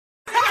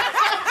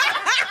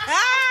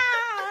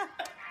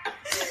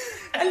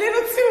A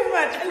little too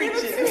much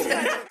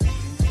preaching.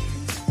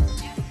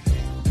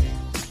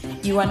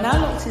 You are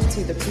now locked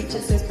into the Preacher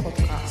Says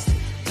podcast.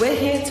 We're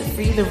here to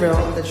free the real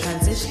of the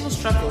transitional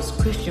struggles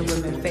Christian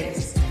women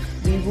face.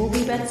 We will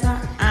be better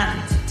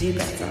and do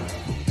better.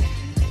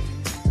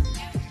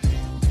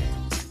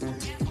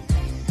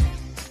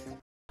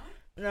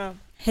 No.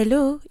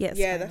 Hello. Yes.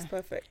 Yeah, that's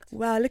perfect.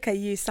 Wow, look at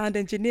you, sound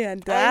engineer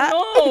and that.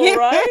 I know,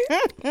 right?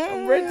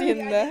 I'm ready in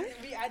there.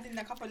 Adding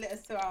a couple of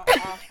letters to our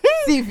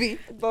CV.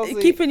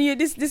 Keeping you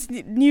this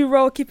new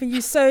role, keeping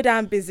you so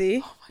damn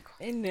busy. Oh my god.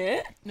 Isn't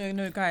it?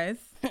 No, guys.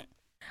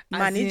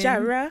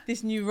 Manager.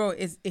 This new role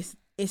is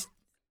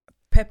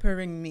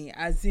peppering me,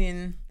 as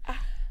in.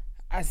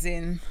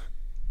 Manager.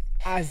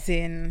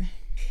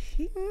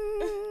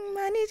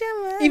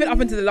 Even up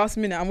until the last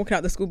minute, I'm walking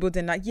out the school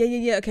building like,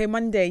 yeah, okay,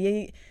 Monday,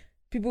 yeah.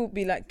 People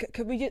be like,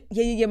 can we just,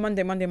 yeah,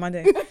 Monday.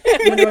 Monday.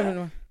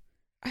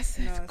 I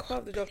said, No, it's part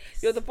of the job.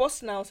 You're the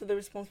boss now, so the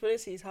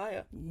responsibility is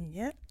higher.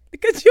 Yeah.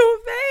 Look at your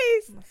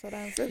face. That's what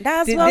I'm saying.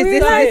 That's this, what we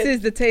this, like. this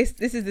is the taste.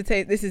 This is the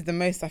taste. This is the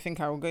most I think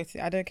I will go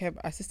to. I don't care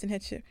about assistant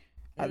headship.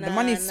 The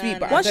money's sweet,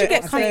 but once I you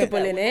don't, get comfortable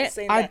in it,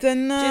 I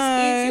don't know.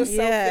 Just ease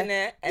yourself in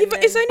it. And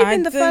It's only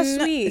been the first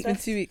know. week. It's been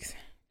 2 weeks.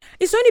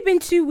 It's only been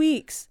 2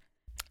 weeks.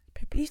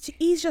 You need to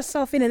ease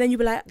yourself in, and then you'll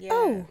be like,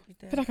 oh.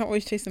 I feel like I'm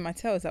always chasing my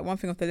tail. It's like one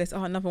thing off the list.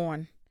 Oh, another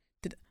one.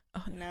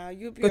 Now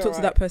you'll be Go talk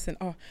to that person.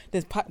 Oh,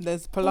 there's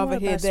palaver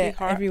here, there,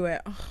 sweetheart.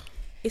 everywhere. Oh.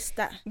 It's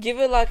that. Give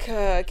it like 3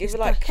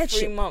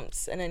 headship.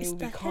 months, and then It's you'll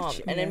be that calm.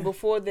 headship. And then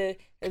before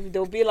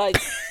there'll be like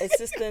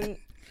assistant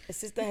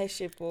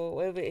headship or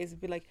whatever it is.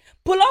 Be like,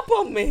 pull up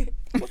on me.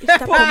 It's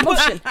that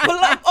promotion. Pull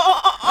up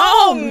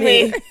on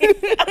me.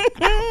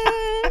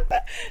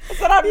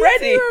 But I'm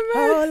ready.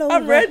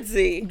 I'm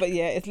ready. But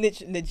yeah, it's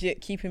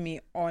legit keeping me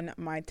on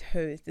my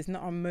toes. There's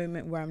not a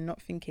moment where I'm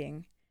not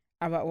thinking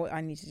about what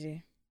I need to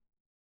do.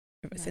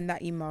 Send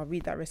that email,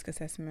 read that risk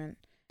assessment,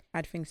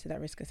 add things to that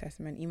risk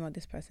assessment, email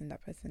this person,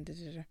 that person. I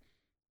said,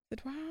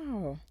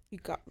 wow, You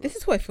got this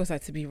is what it feels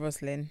like to be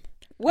Rosalind.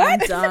 I'm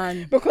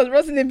done. Because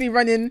Rosalind be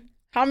running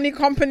how many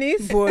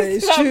companies? Boy,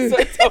 it's I'm true.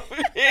 so tough with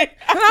you.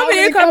 How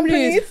many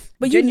companies?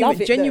 But you love it,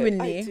 though.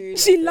 genuinely. I do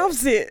She love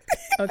loves it.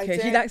 Okay, I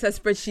she don't- likes her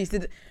spreadsheets.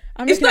 It's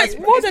not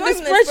more than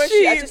It's the not even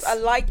a spreadsheets. I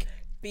like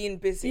being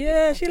busy.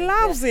 Yeah, she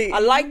loves it. I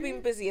like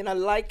being busy, and I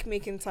like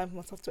making time for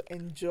myself to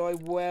enjoy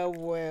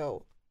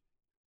well.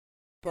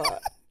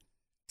 But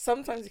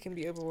sometimes it can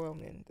be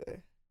overwhelming, though.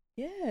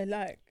 Yeah,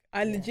 like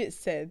I legit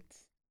said,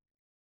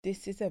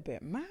 this is a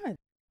bit mad.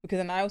 Because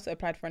then I also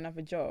applied for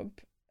another job,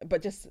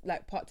 but just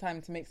like part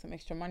time to make some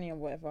extra money or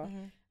whatever.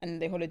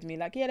 And they hollered me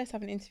like, yeah, let's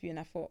have an interview. And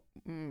I thought,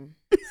 I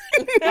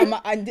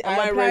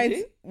applied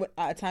ready?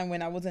 at a time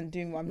when I wasn't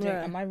doing what I'm doing.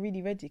 Yeah. Am I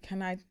really ready?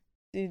 Can I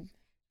do?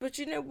 But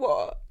you know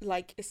what?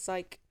 Like, it's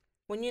like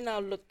when you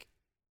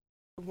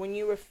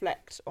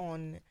reflect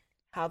on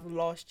how the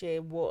last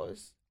year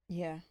was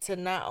Yeah. to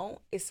now,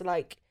 it's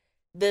like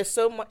there's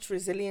so much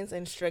resilience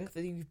and strength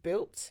that you've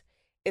built.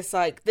 It's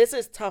like, this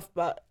is tough,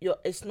 but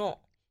it's not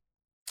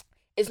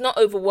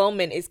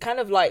overwhelming. It's kind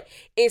of like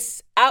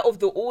it's out of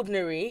the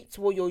ordinary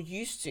to what you're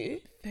used to.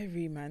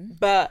 Very, man.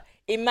 But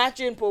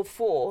imagine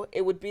before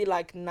it would be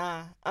like,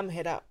 nah, I'm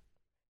head up.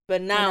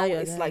 But now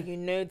you're it's there. like, you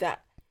know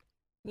that,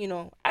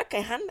 I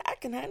can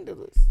handle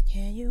this.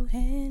 Can you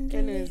handle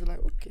And it? it's like,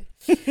 okay.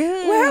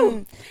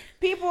 Well,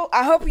 people,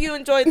 I hope you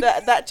enjoyed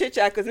that chit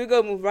chat, because we're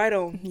gonna move right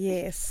on.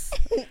 Yes.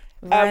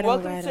 Right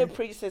Welcome on, right to on.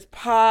 Princess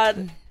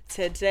Pod.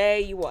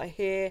 Today you are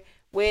here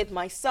with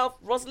myself,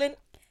 Rosalind.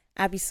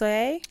 Abby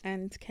Soye.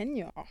 And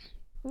Kenya.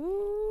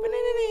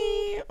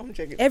 I'm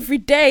joking. Every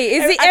day.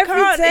 Is it I every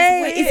can't, it's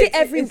day? weird. Is it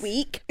every It's-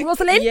 week?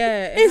 Rosalind?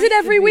 Yeah. Is it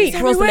has every to be. week,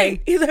 Rosalind?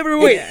 It's every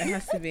week. Yeah, it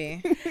has to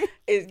be.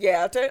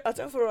 I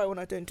don't feel right when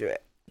I don't do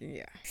it.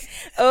 Yeah.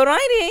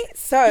 Alrighty.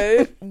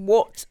 So,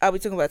 what are we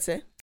talking about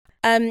today?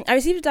 I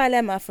received a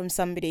dilemma from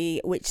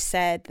somebody which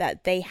said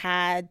that they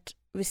had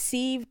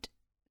received,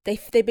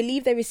 they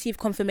believe they received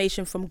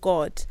confirmation from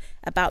God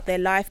about their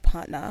life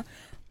partner,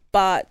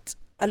 but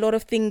a lot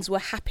of things were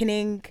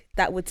happening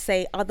that would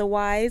say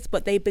otherwise,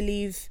 but they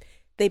believe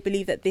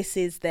that this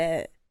is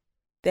their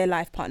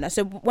life partner.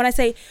 So when I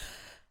say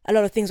a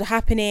lot of things were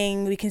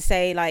happening, we can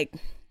say like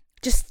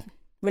just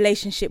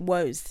relationship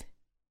woes.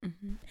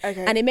 Mm-hmm.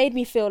 Okay. And it made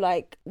me feel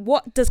like,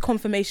 what does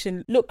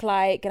confirmation look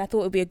like? And I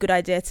thought it would be a good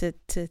idea to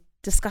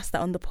discuss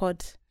that on the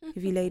pod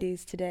with you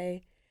ladies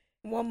today.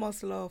 One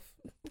must laugh.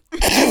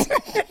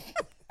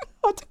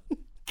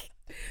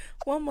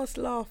 One must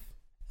laugh.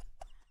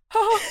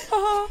 What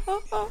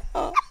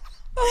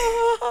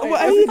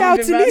are you now,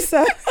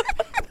 Talisa?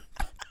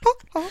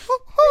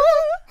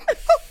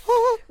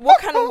 What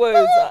kind of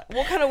woes?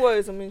 What kind of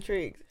woes? I'm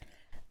intrigued.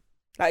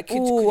 Like,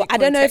 could you I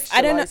don't know if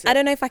I contextualize it?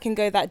 don't know if I can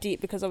go that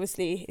deep, because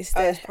obviously it's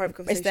It's private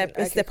conversation. it's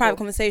Okay, the private cool.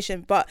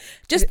 conversation. But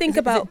just think Is it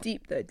about.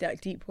 deep though,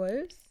 like deep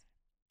woes.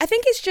 I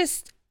think it's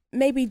just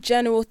maybe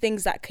general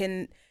things that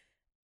can.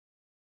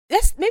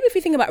 Maybe if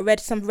you think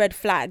about some red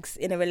flags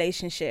in a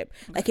relationship,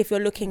 like if you're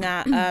looking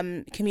at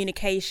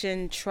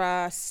communication,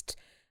 trust,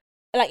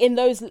 like in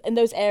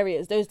those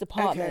areas, those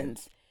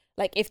departments,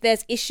 like if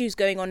there's issues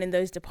going on in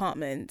those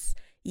departments,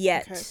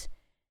 yet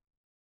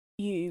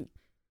you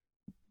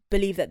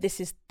believe that this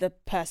is the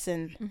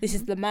person, this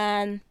is the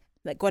man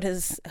that God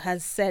has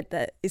said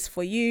that is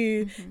for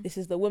you. This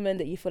is the woman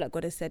that you feel like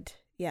God has said.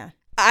 Yeah.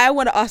 I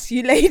want to ask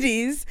you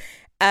ladies,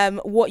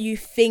 what you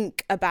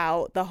think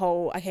about the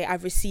whole, okay,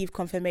 I've received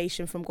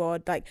confirmation from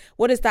God. Like,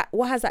 what has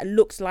that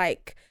looked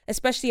like?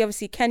 Especially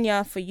obviously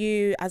Kenya for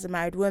you as a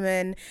married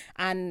woman,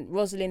 and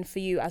Rosalind for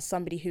you as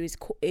somebody who is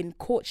in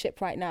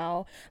courtship right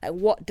now. Like,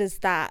 what does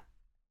that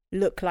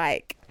look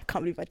like? I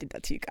can't believe I did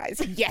that to you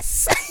guys.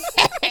 Yes.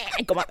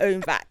 I got my own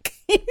back.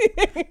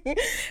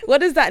 What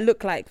does that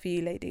look like for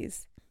you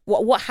ladies?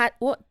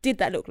 What did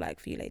that look like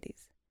for you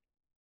ladies?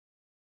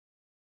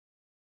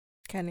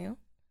 Kenya?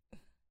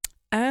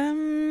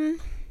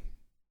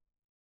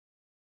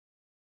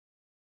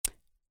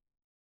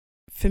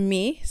 For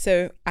me,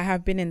 so I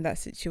have been in that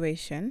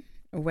situation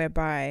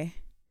whereby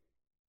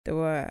there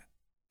were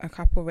a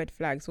couple red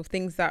flags or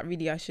things that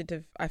really I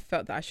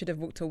felt that I should have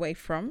walked away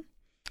from,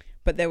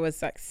 but there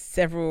was like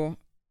several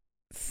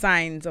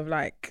signs of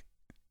like,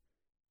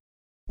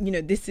 you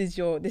know, this is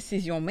your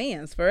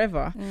man's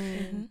forever.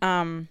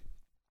 And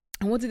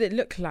what did it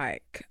look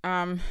like?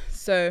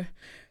 So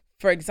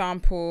for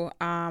example,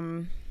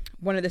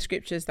 one of the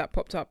scriptures that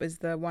popped up is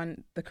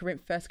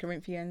First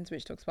Corinthians,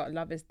 which talks about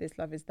love is this,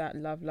 love is that,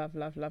 love.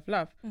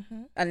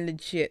 And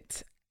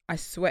legit, I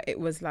swear it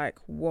was like,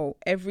 whoa,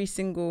 every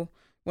single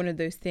one of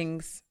those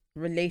things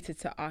related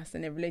to us,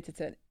 and it related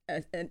to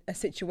a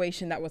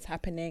situation that was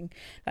happening.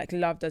 Like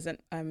love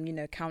doesn't,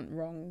 count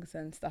wrongs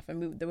and stuff.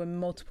 And there were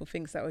multiple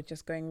things that were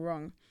just going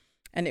wrong.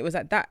 And it was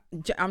like that.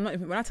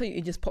 When I tell you,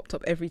 it just popped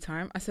up every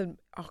time. I said,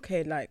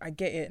 okay, like I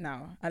get it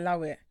now.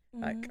 Allow it.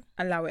 Like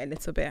allow it a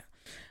little bit.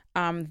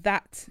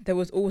 That there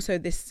was also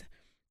this,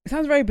 it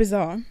sounds very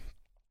bizarre,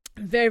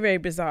 very, very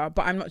bizarre,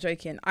 but I'm not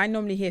joking. I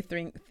normally hear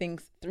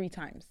things 3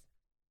 times.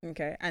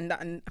 Okay.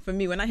 And for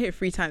me, when I hear it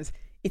 3 times,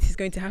 it is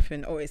going to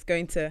happen, or it's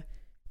going to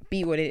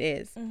be what it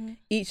is.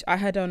 I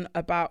had on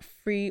about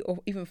 3 or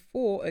even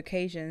 4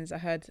 occasions, I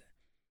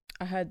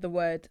heard the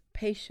word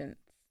patience.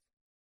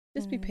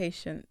 Just be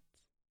patient.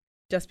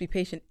 Just be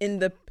patient. In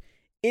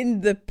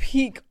the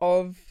peak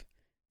of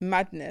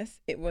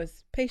madness, it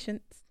was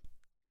patience.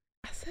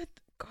 I said,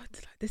 God,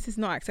 like, this is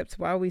not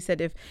acceptable. I always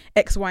said if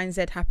X, Y, and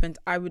Z happened,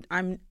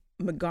 I'm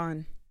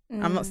gone.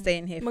 I'm not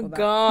staying here for that.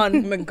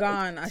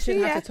 Gone. I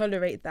shouldn't have to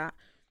tolerate that.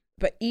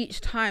 But each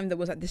time there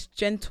was like this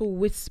gentle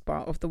whisper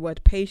of the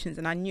word patience,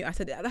 and I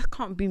said that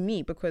can't be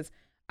me, because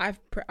I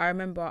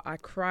remember I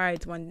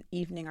cried one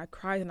evening. I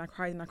cried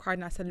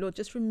and I said, Lord,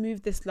 just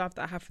remove this love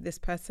that I have for this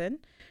person.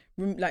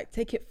 Like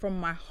take it from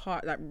my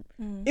heart. Like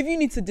if you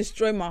need to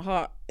destroy my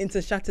heart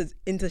into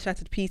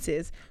shattered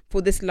pieces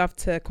for this love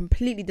to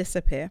completely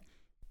disappear,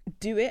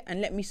 do it,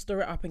 and let me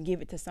store it up and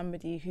give it to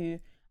somebody who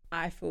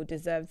I feel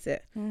deserves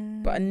it.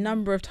 But a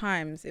number of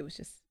times it was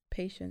just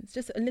patience,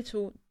 just a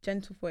little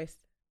gentle voice,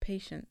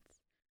 patience.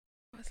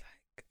 I was like,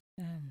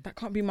 that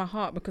can't be my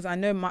heart, because I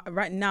know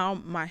right now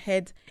my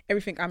head,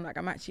 everything, I'm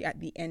actually at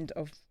the end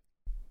of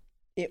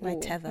it all. My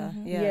tether.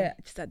 Yeah,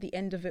 just at the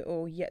end of it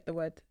all, yet the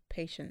word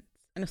patience.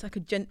 And it's like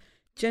a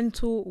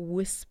gentle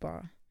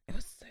whisper. It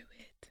was so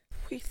weird.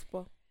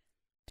 Whisper.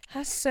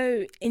 That's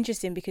so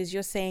interesting, because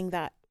you're saying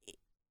that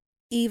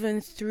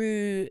even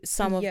through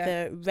some of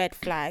the red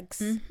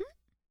flags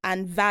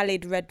and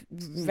valid red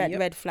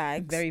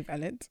flags, very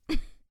valid,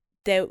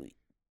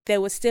 there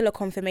was still a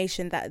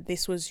confirmation that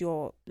this was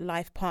your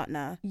life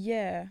partner.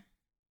 Yeah.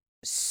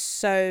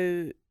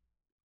 So,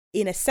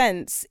 in a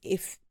sense,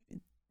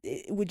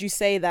 would you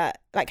say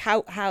that, like,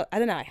 how I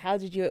don't know, how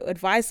did you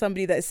advise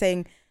somebody that's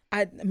saying,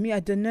 I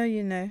don't know,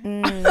 you know.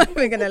 I'm not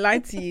gonna lie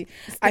to you.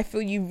 I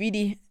feel you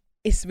really,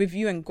 it's with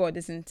you and God,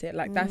 isn't it?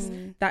 Like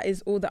that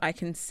is all that I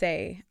can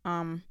say.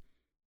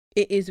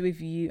 It is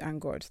with you and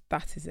God.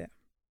 That is it.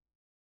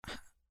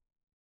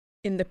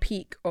 In the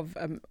peak of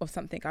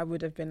something, I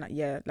would have been like,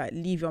 yeah, like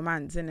leave your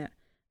man's, innit?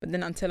 But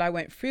then until I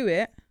went through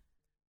it,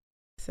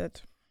 I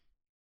said,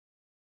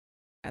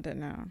 I don't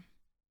know.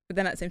 But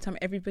then at the same time,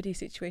 everybody's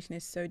situation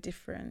is so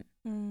different.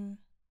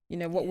 You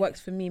know, what works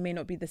for me may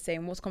not be the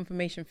same. What's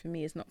confirmation for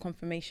me is not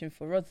confirmation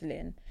for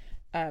Rosalind.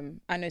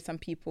 I know some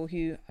people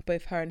who,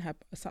 both her and her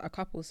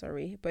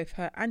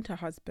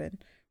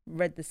husband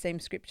read the same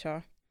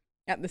scripture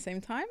at the same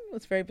time. It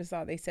was very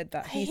bizarre. They said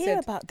that I hear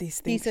about these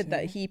things. He said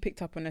that he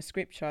picked up on a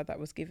scripture that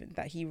was given,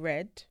 that he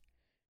read,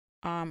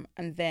 and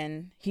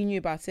then he knew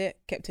about it,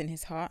 kept it in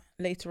his heart.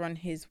 Later on,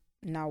 his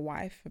now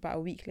wife, about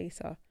a week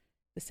later,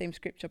 the same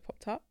scripture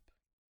popped up.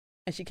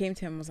 And she came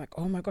to him and was like,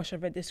 oh my gosh, I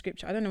read this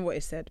scripture. I don't know what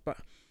it said, but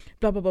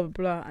blah, blah, blah,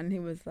 blah. And he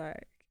was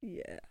like,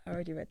 yeah, I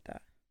already read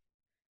that.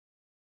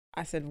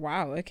 I said,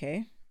 wow,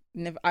 okay.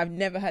 I've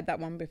never heard that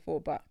one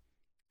before, but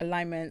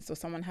alignments or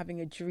someone having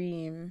a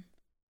dream.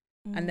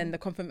 And then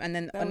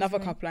another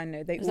couple I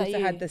know, they also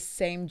had the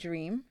same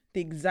dream, the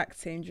exact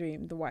same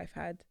dream the wife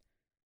had.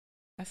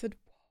 I said,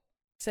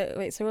 So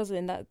wait, so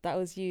Rosalind, that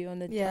was you on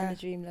the Yeah.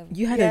 dream level.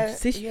 You had a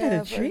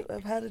dream.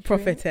 I've had a dream.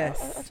 Prophetess.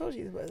 I told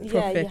you about this.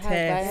 Yeah, you have.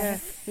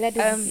 Prophetess. Let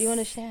us, you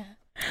want to share?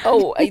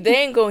 Oh, they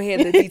ain't gonna hear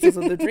the details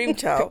of the dream,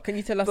 child. Can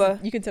you tell us?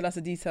 But- You can tell us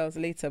the details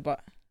later,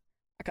 but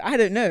I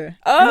don't know.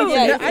 Oh,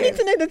 yeah, I need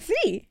to know the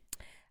tea.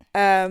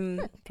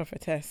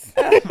 Prophetess.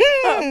 So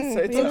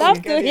We tell love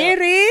me, to girl. hear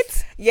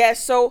it. Yeah,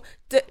 so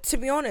to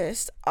be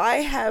honest,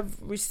 I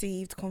have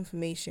received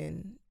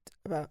confirmation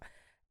about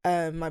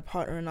my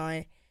partner and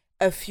I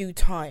a few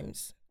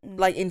times,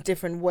 like in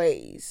different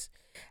ways,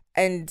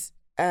 and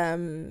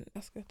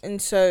That's good.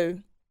 and so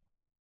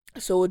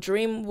a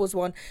dream was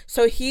one.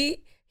 So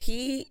he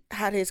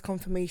had his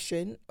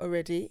confirmation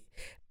already,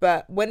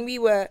 but when we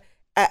were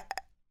at,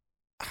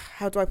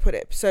 how do I put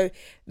it? So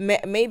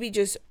maybe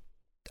just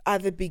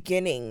at the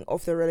beginning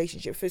of the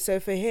relationship. So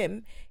for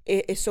him,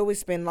 it's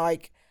always been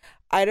like,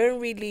 I'm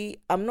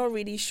not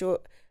really sure.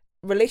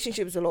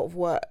 Relationship is a lot of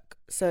work.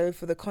 So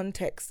for the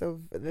context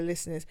of the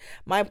listeners,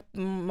 my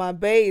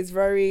bae is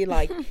very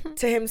like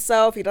to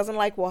himself. He doesn't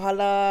like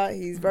wahala.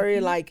 He's very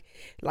like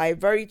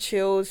very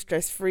chill,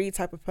 stress-free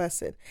type of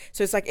person.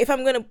 So it's like, if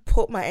I'm gonna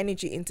put my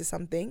energy into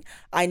something,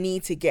 I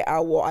need to get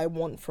out what I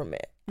want from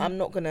it. I'm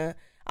not gonna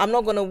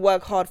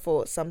work hard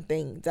for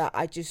something that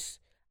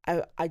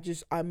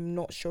I'm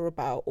not sure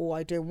about or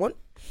I don't want.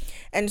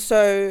 And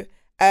so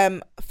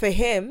for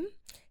him,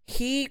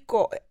 he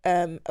got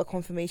a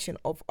confirmation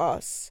of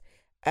us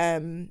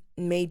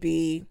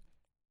maybe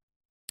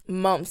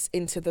months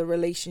into the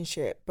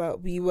relationship,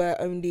 but we were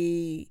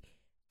only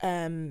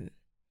at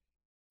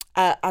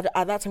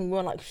that time we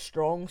weren't like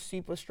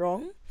super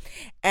strong,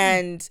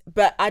 and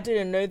but I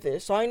didn't know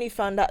this, so I only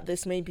found out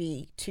this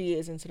maybe 2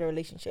 years into the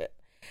relationship.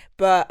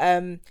 But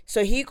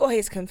so he got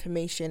his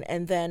confirmation,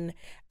 and then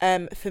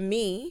for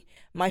me,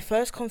 my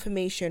first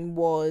confirmation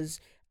was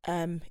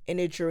in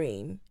a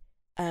dream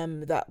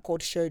that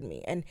God showed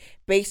me, and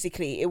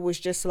basically it was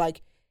just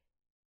like,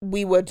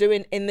 we were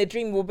doing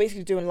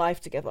basically doing life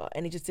together,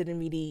 and it just didn't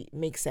really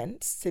make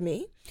sense to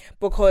me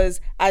because,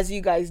 as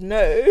you guys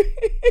know,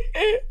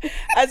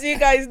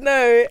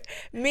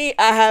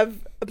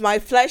 my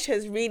flesh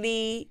has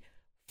really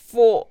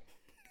fought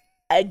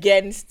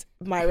against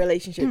my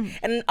relationship,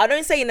 and I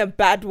don't say in a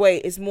bad way.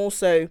 It's more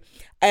so,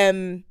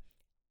 I'm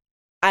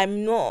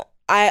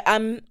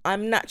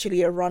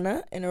naturally a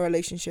runner in a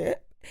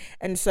relationship.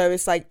 And so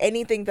it's like,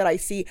 anything that I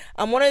see,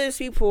 I'm one of those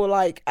people,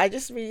 like, I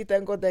just really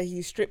thank God that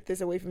he stripped this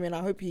away from me, and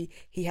I hope he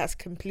has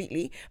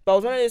completely. But I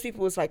was one of those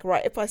people who's like,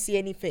 right, if I see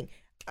anything,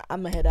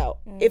 I'm gonna head out.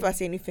 If I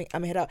see anything,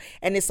 I'm gonna head out.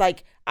 And it's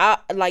like,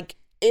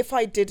 if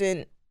I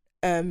didn't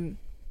pay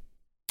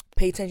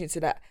attention to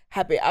that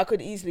habit, I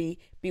could easily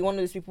be one of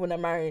those people in a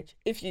marriage.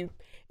 If you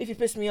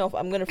piss me off,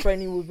 I'm gonna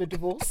threaten you with a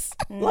divorce.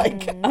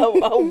 Like,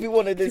 I'll be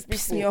one of those people.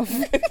 Piss me off.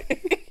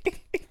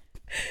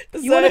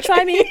 You want to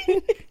try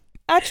me?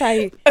 I'll try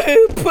you.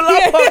 Pull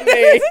up on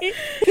me.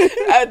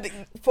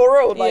 For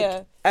real,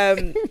 like,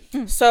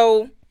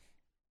 so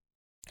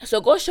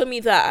God showed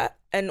me that,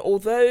 and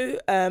although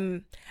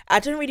I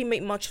didn't really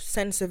make much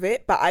sense of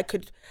it, but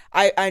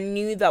I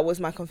knew that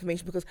was my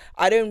confirmation because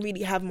I don't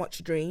really have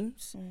much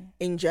dreams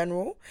in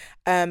general.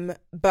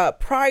 But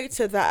prior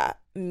to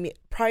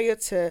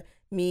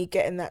me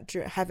getting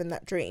having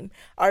that dream,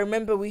 I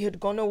remember we had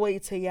gone away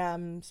to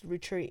Yam's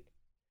retreat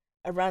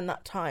around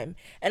that time,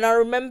 and I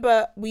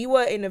remember we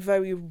were in a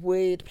very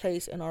weird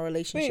place in our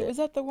relationship. Wait, was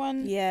that the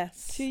one?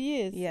 Yes. 2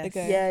 years Yes.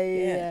 ago.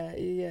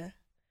 Yeah.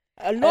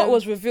 A lot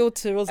was revealed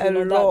to Rosalind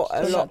on that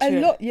A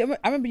trip. lot. Yeah,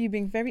 I remember you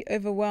being very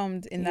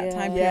overwhelmed in that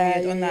time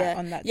period on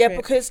that yeah,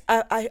 trip. because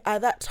I at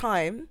that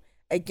time,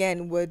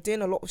 again, we're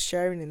doing a lot of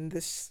sharing in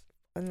this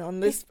on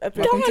this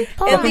episode,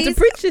 Welcome to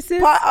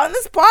Princesses. on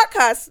this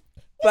podcast.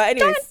 But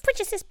anyways,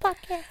 Princesses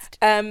podcast.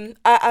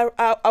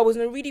 I was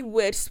in a really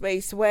weird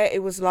space where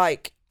it was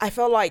like, I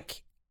felt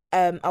like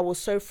I was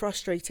so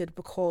frustrated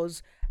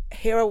because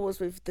here I was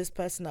with this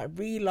person that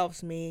really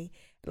loves me,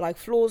 like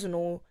flaws and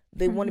all.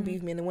 They want to be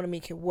with me and they want to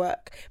make it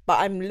work. But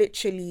I'm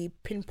literally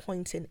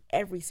pinpointing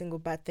every single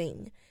bad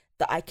thing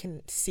that I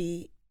can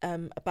see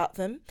about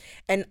them.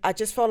 And I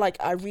just felt like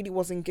I really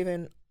wasn't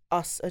giving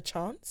us a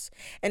chance.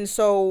 And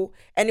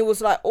it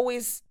was like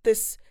always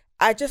this,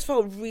 I just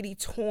felt really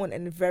torn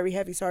and very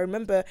heavy. So I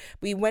remember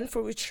we went for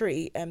a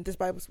retreat, this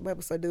Bible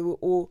study that we're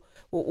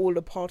all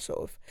a part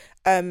of.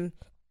 And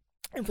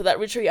for that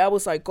retreat, I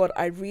was like, God,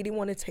 I really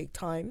want to take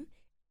time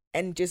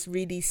and just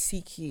really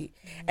seek you.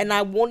 And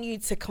I want you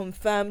to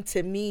confirm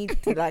to me,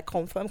 to like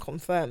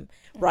confirm,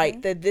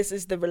 right, that this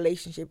is the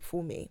relationship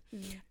for me.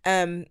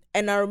 And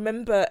I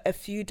remember a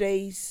few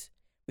days,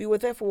 we were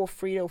there for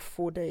 3 or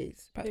 4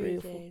 days. 3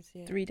 days,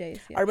 yeah. 3 days.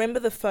 Yeah. I remember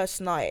the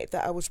first night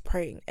that I was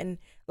praying, and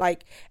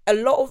like a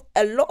lot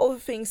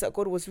of things that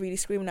God was really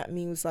screaming at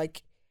me was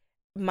like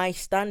my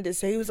standards.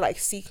 So he was like,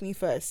 seek me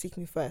first.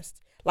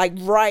 Like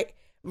write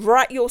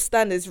your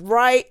standards,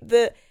 rewrite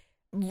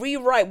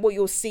what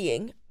you're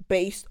seeing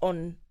based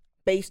on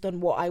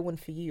what I want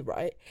for you,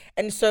 right?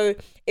 And so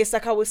it's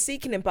like I was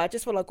seeking him, but I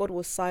just felt like God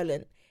was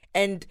silent.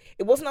 And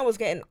it wasn't I was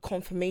getting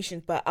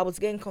confirmation, but I was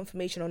getting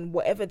confirmation on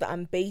whatever that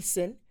I'm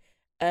basing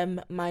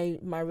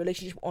my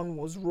relationship on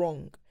was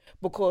wrong,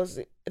 because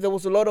there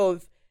was a lot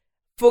of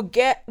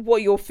forget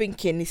what you're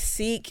thinking,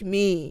 seek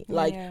me,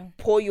 like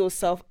pour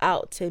yourself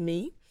out to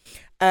me.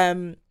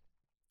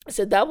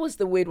 So that was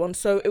the weird one.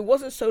 So it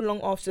wasn't so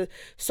long after.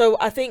 So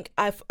I think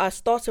I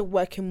started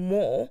working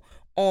more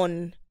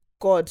on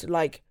God,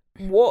 like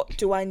what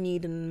do I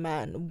need in a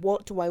man?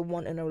 What do I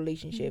want in a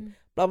relationship?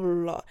 Blah, blah,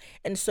 blah.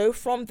 And so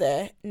from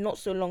there, not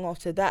so long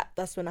after that,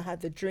 that's when I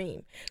had the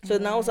dream. So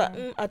now I was like,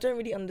 I don't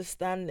really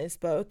understand this,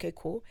 but okay,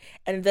 cool.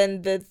 And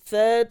then the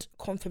third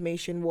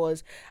confirmation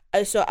was,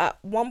 so at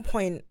one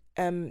point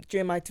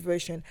during my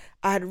devotion,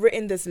 I had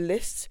written this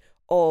list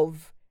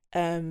of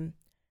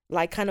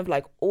like kind of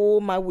like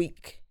all my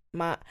week,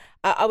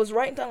 I was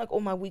writing down like all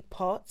my weak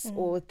parts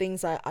or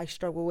things I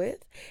struggle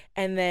with.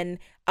 And then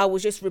I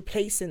was just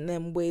replacing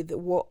them with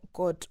what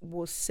God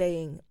was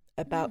saying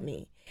about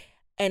me.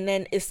 And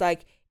then it's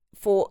like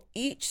for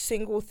each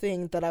single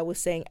thing that I was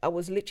saying, I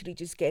was literally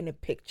just getting a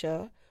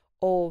picture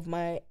of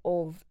I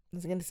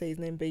was going to say his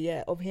name, but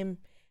yeah, of him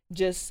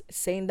just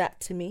saying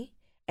that to me.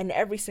 And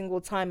every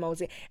single time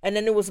and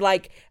then it was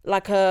like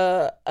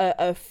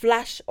a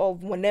flash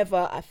of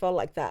whenever I felt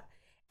like that.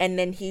 And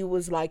then he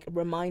was like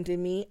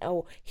reminding me,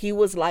 or he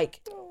was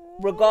like,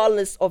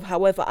 regardless of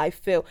however I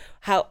feel,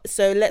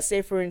 so let's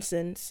say for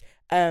instance,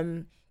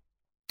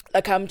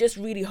 like I'm just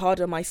really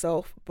hard on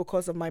myself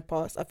because of my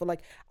past. I feel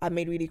like I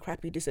made really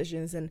crappy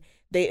decisions and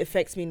they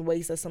affect me in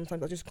ways that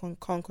sometimes I just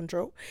can't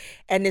control.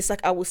 And it's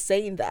like I was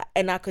saying that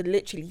and I could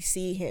literally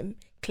see him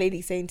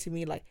clearly saying to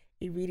me like,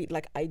 it really,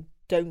 like, I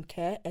don't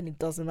care and it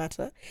doesn't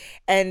matter.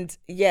 And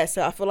yeah,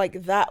 so I feel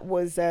like that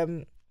was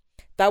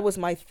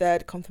my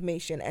third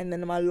confirmation. And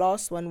then my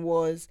last one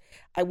was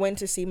I went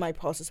to see my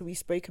pastor. So we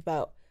spoke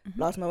about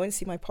last time I went to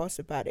see my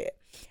pastor about it.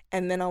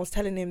 And then I was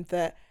telling him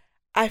that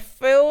I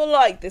feel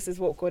like this is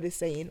what God is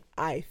saying.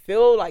 I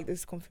feel like this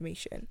is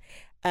confirmation.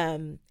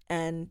 And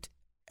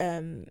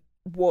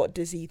what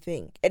does he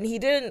think? And he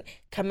didn't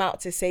come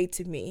out to say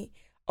to me,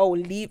 oh,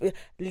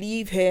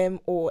 leave him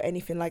or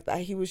anything like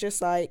that. He was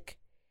just like,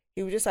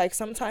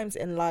 sometimes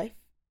in life,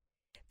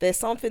 there's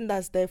something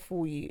that's there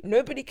for you.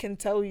 Nobody can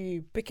tell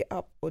you pick it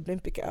up or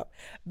don't pick it up.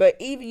 But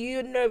even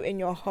you know in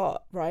your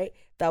heart, right,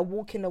 that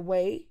walking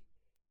away,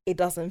 it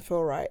doesn't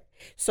feel right.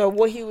 So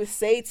what he would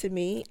say to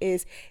me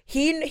is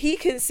he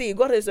can see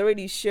God has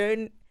already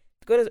shown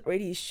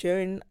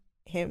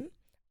him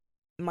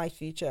my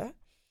future,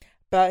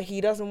 but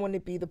he doesn't want to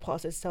be the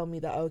pastor to tell me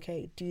that,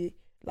 okay,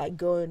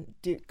 go and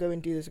do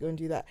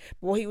that.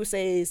 But what he would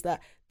say is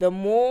that the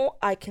more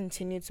I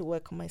continue to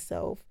work on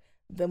myself,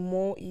 the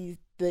more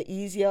the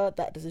easier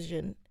that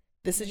decision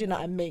that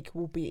I make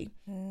will be.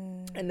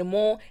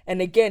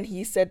 And again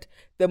he said,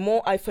 the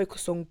more I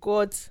focus on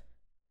God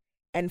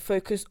and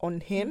focus on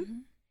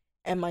him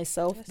and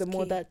myself, that's the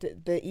more key.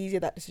 That the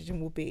easier that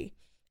decision will be.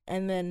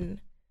 And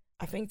then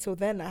I think till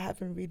then I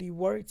haven't really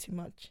worried too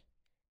much.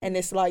 And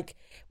it's like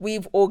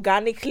we've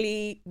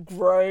organically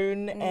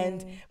grown.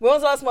 And when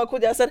was the last time I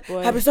called you? I said,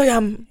 I'm sorry,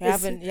 I'm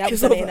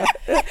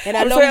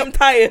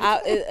tired.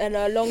 In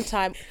a long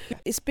time.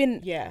 It's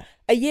been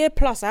a year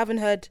plus. I haven't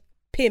heard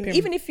Pim.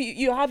 Even if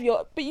you have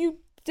but you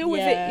deal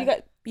with it. You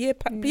got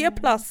year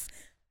plus.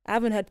 I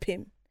haven't heard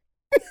Pim.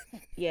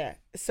 Yeah.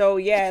 So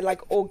yeah,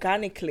 like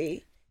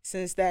organically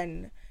since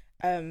then,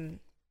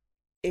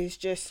 it's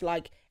just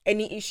like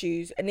any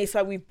issues, and it's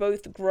like we've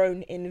both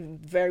grown in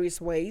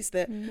various ways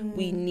that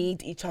we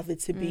need each other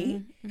to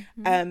be.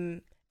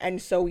 And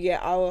so yeah,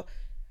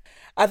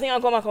 I think I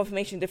got my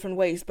confirmation in different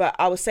ways, but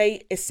I would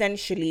say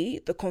essentially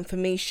the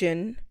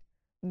confirmation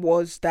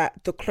was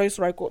that the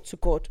closer I got to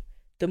God,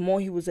 the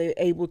more he was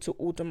able to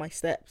order my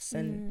steps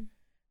and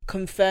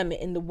confirm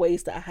it in the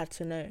ways that I had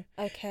to know.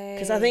 Okay.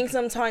 Because I think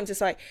sometimes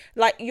it's like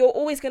you're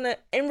always gonna,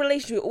 in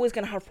relationship, you're always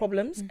gonna have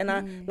problems. And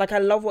I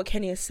love what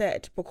Kenny has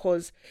said,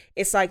 because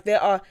it's like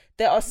there are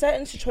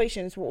certain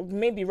situations, well,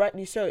 maybe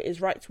rightly so, it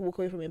is right to walk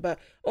away from it, but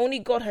only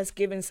God has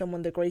given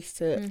someone the grace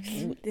to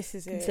this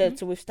is it.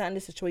 To withstand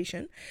the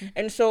situation.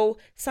 And so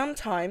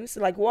sometimes,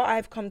 like, what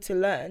I've come to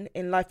learn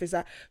in life is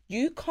that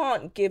you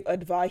can't give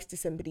advice to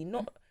somebody,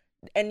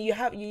 and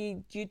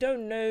you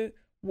don't know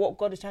what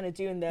God is trying to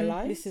do in their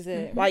life. This is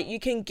it. Like, you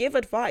can give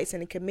advice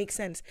and it can make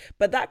sense,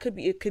 but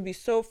it could be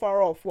so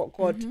far off what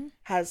God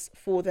has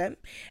for them.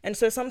 And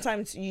so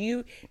sometimes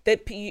you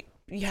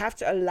have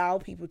to allow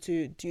people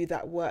to do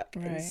that work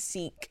and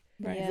seek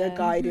the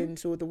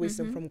guidance or the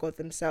wisdom from God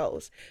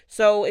themselves.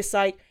 So it's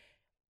like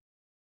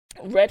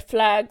red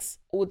flags,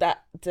 all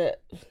that.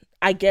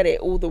 I get it,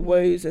 all the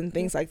woes and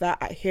things like that.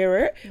 I hear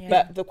it,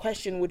 but the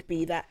question would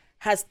be that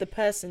has the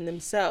person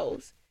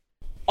themselves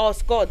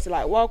ask God to,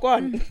 like, well, go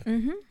on.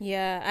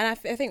 Yeah, and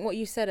I think what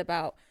you said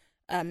about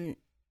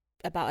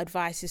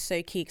advice is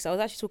so key, because I was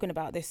actually talking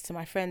about this to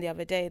my friend the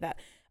other day, that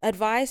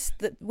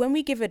when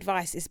we give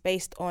advice is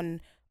based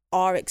on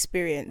our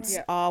experience,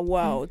 our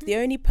world. The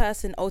only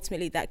person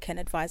ultimately that can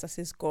advise us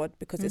is God,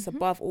 because it's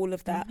above all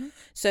of that.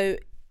 So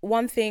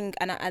one thing,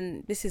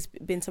 and this has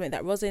been something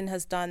that Rosin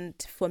has done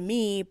for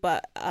me,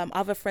 but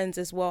other friends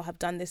as well have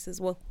done this as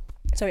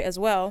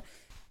well.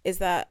 Is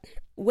that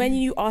when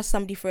you ask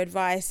somebody for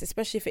advice,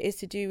 especially if it is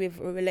to do with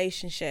a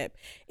relationship,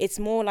 it's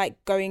more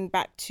like going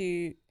back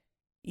to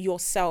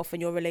yourself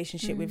and your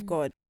relationship with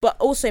God. But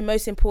also,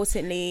 most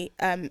importantly,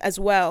 as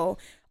well,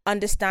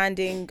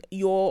 understanding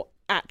your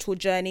actual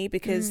journey,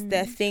 because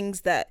there are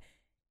things that,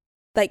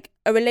 like,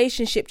 a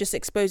relationship just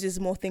exposes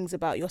more things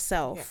about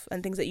yourself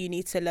and things that you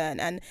need to learn.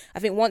 And I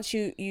think once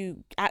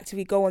you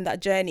actively go on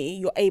that journey,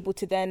 you're able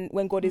to then,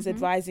 when God is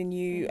advising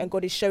you and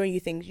God is showing you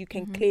things, you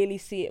can clearly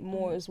see it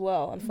more as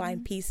well and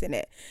find peace in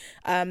it.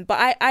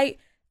 But I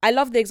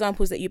love the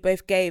examples that you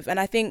both gave. And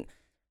I think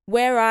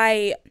where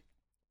I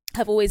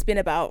have always been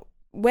about,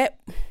 where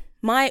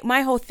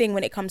my whole thing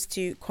when it comes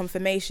to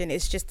confirmation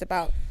is just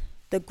about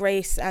the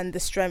grace and the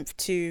strength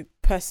to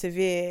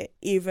persevere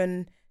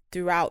even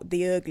throughout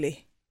the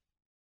ugly,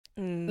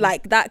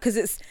 like that,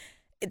 because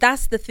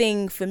that's the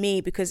thing for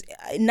me. Because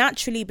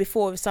naturally,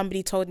 before, if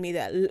somebody told me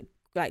that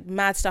like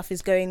mad stuff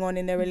is going on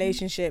in their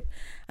relationship,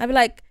 I'd be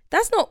like,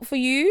 that's not for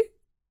you,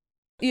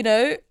 you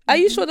know. Are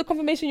you sure the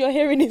confirmation you're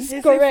hearing is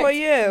correct? It for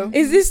you?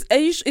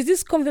 Is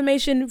this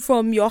confirmation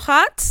from your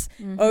heart,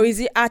 or is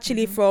it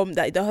actually from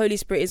the Holy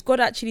Spirit? Is God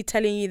actually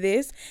telling you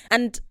this?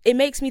 And it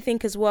makes me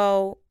think as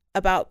well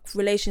about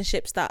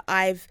relationships that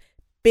I've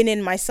been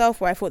in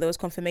myself, where I thought there was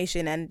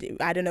confirmation, and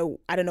I don't know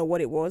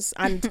what it was.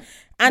 And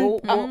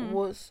what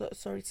was,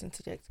 sorry to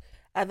interject,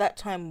 at that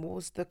time, what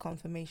was the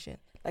confirmation?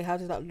 Like, how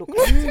does that look?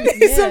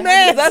 It's a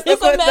mess.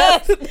 It's a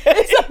mess.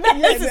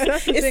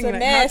 It's a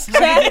mess.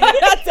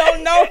 I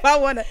don't know if I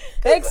want to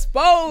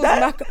expose.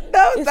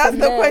 That's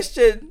the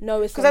question.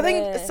 No, it's because I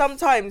think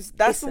sometimes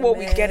that's what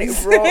we get it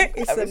wrong.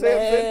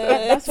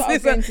 That's what I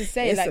was going to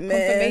say. Like,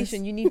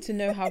 confirmation, you need to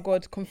know how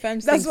God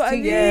confirms things to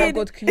you, how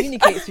God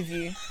communicates with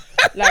you.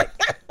 Like,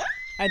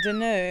 I don't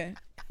know.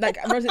 Like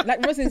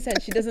Rosin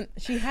said,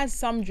 she has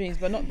some dreams,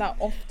 but not that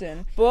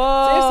often. Boy.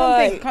 So if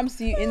something comes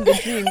to you in the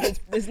dream,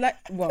 it's like,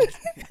 well, it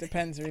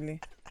depends really.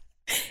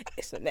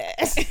 It's a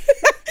mess.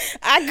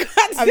 I'm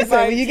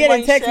sorry, when you get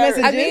a text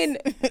messages. I mean,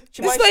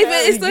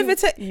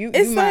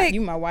 it's like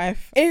you my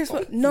wife. It's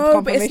but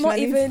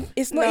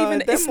it's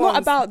not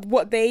about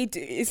what they do.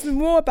 It's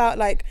more about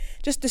like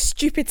just the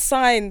stupid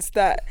signs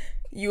that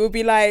you will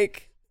be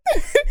like.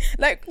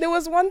 Like, there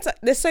was one time,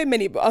 there's so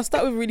many, but I'll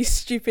start with a really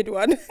stupid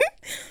one.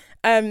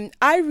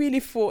 I really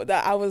thought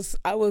that I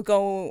would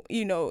go,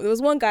 you know, there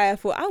was one guy I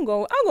thought, I'm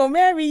gonna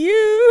marry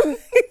you.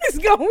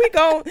 we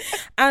go.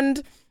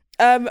 And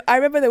I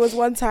remember there was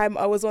one time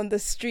I was on the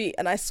street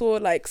and I saw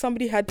like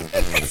somebody had put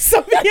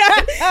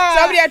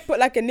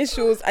like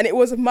initials, and it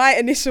was my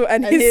initial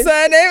and his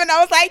surname, and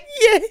I was like,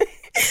 yeah.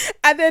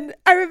 And then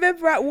I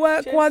remember at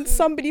work once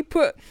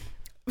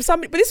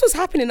but this was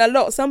happening a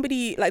lot.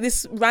 Somebody, like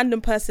this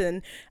random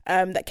person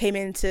that came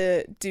in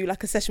to do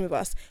like a session with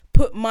us,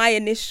 put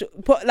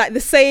like the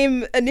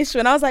same initial,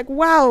 and I was like,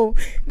 wow,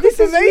 this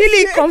is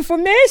really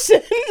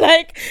confirmation.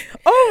 Like,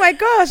 oh my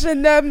gosh.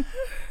 And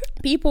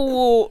people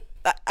will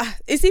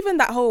it's even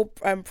that whole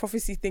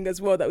prophecy thing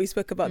as well that we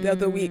spoke about the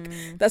other week,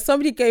 that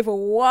somebody gave a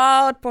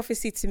wild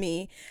prophecy to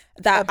me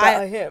that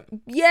I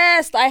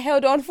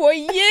held on for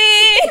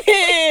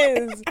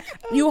years.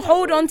 You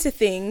hold on to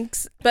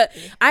things, but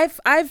I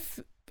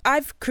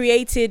have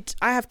created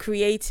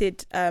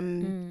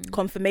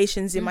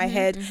confirmations in my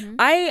head.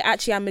 I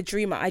actually am a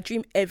dreamer. I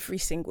dream every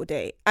single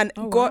day, and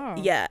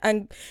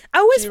and I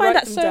always find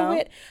that so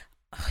weird.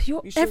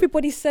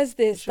 Everybody says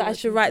this, that I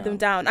should write them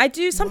down. I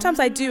do sometimes.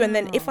 I do, and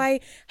then if I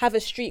have a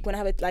streak when I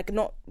have like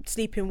not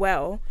sleeping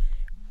well,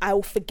 I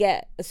will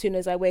forget as soon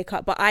as I wake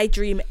up. But I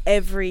dream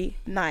every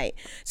night.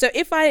 So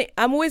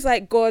I'm always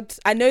like, God,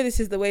 I know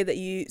this is the way that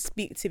you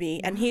speak to me,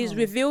 and He's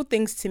revealed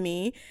things to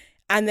me,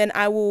 and then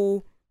I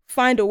will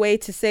find a way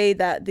to say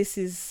that this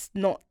is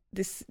not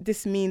this.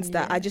 This means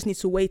that I just need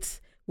to wait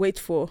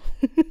for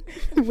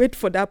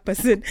that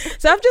person.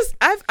 So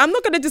I'm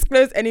not going to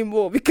disclose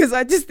anymore, because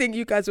I just think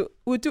you guys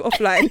will do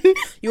offline.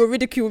 You'll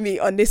ridicule me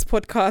on this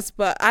podcast,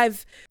 but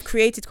I've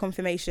created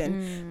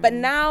confirmation. But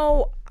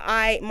now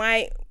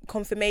my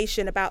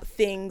confirmation about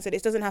things, and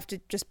it doesn't have to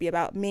just be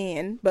about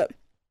me, but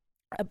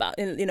about,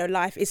 you know,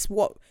 life, is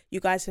what you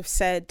guys have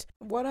said.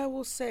 What I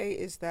will say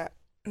is that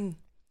on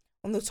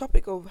the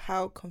topic of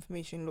how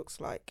confirmation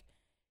looks like,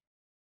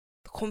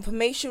 the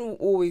confirmation will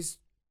always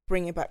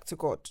bring it back to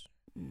God.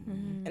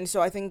 And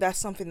so I think that's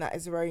something that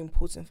is very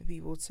important for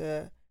people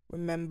to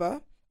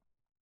remember,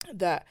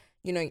 that,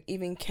 you know,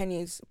 even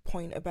Kenya's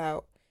point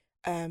about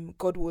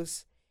God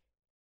was,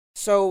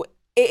 so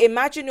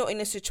imagine you're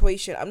in a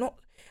situation, I don't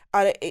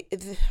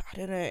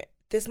know,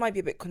 this might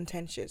be a bit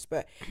contentious,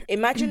 but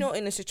imagine you're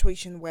in a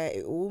situation where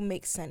it all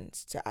makes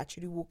sense to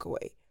actually walk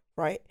away,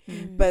 right?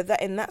 But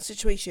that in that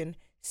situation,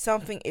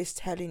 something is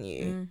telling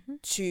you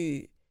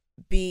to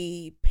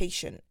be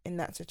patient in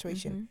that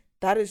situation.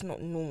 That is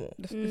not normal,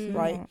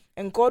 right?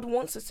 And God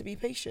wants us to be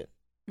patient,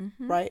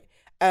 right?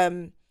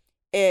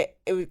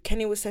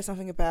 Kenny would say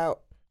something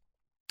about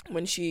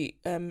when she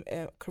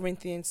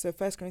Corinthians, so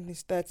 1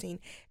 Corinthians 13,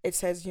 it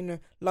says, you know,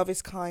 love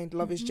is kind,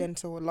 love is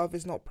gentle, love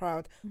is not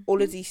proud,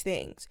 all of these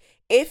things.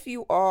 If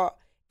you are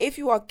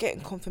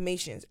getting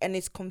confirmations and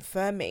it's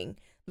confirming,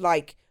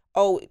 like,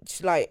 oh,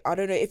 it's like, I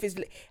don't know if it's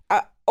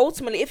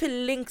ultimately, if it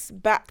links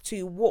back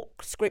to what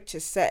scripture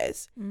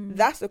says,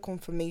 that's a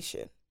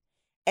confirmation.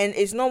 And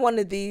it's not one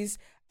of these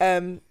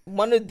signs.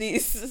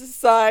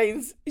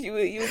 You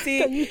will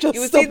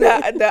see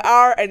that the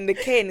R and the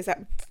K, and it's like,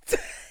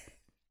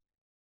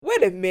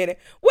 wait a minute.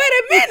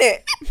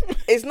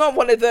 It's not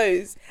one of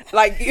those.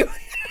 Like, you.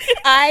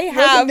 I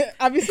have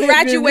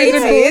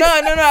graduated.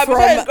 No.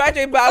 Besides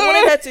graduating, but I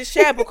wanted her to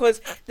share,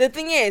 because the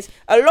thing is,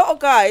 a lot of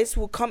guys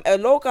will come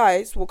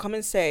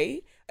and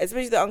say,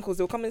 especially the uncles,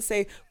 they'll come and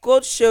say,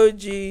 God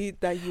showed you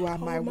that you are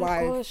my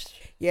wife. Gosh.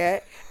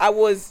 Yeah,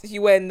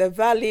 you were in the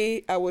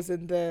valley. I was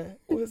in the.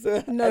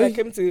 And I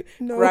came to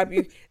grab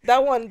you.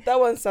 That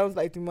one sounds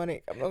like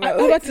demonic. I'm not I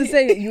was about to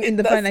say, you in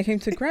the valley. I came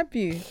to grab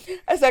you.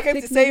 As I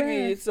came to save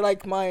you. It's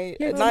like my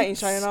knight in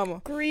shining armor.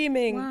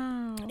 Screaming.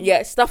 Wow.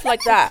 Yeah, stuff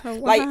like that. Wow.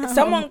 Like,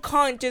 someone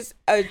can't just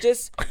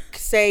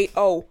say,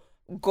 oh,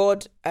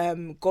 God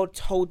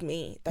told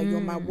me that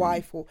you're my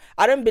wife, or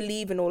I don't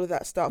believe in all of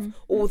that stuff.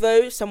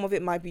 Although some of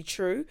it might be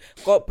true,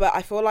 but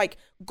I feel like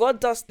God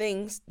does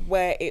things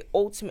where it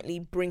ultimately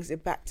brings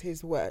it back to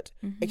his word.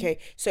 Okay,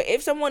 so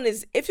if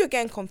you're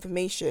getting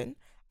confirmation,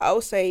 I'll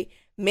say,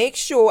 make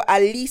sure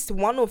at least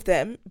one of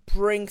them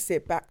brings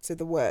it back to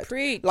the word.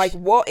 Preach. Like,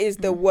 what is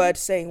the word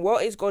saying?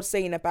 What is God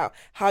saying about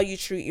how you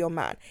treat your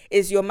man?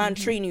 Is your man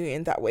treating you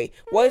in that way?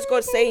 What is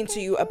God saying to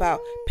you about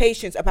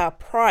patience, about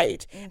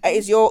pride?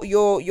 Is your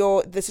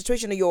the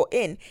situation that you're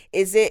in,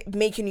 is it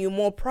making you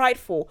more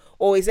prideful,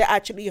 or is it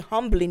actually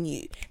humbling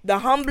you? The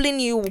humbling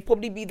you will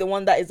probably be the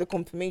one that is a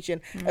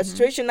confirmation. A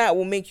situation that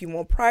will make you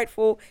more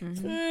prideful,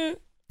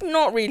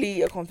 not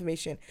really a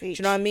confirmation. Do you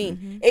know what I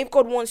mean? If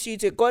God wants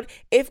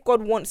if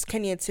God wants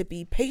Kenya to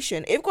be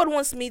patient, if God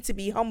wants me to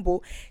be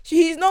humble,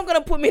 he's not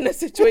gonna put me in a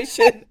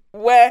situation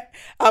where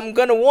I'm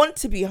gonna want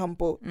to be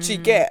humble. Do you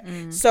get?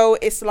 So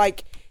it's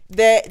like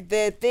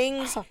the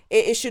things,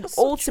 it should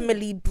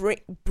ultimately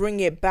bring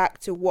it back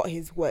to what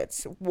his word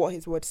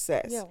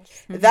says. Yeah.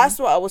 That's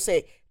what I would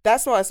say.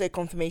 That's what I say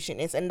confirmation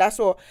is, and that's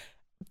what,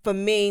 for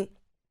me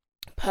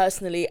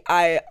personally,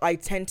 I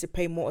tend to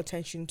pay more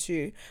attention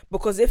to,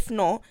 because if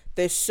not,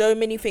 there's so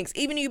many things.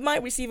 Even you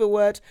might receive a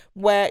word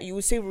where you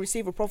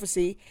receive a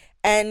prophecy,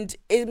 and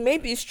it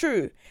maybe it's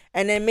true,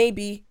 and then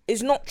maybe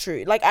it's not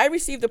true. Like, I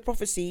received a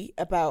prophecy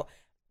about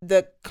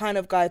the kind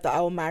of guy that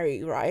I'll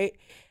marry, right?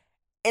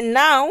 And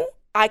now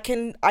I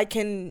can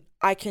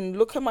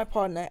look at my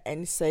partner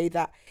and say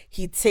that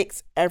he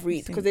ticks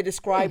because they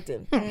described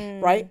him,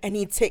 right? And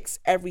he ticks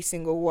every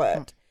single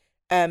word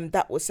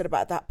that was said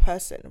about that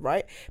person,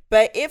 right?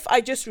 But if I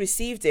just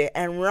received it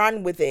and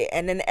ran with it,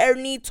 and then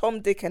any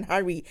Tom, Dick, and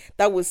Harry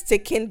that was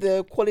ticking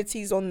the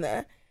qualities on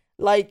there,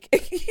 like,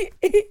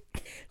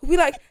 we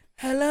like,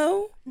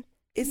 hello,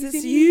 is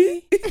this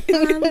you?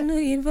 I'm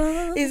looking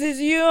for. Is this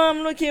you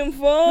I'm looking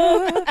for?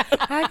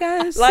 I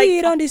can see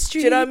it on the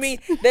street. Do you know what I mean?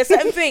 There's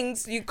certain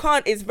things you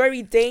can't. It's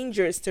very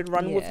dangerous to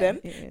run with them.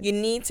 You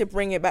need to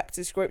bring it back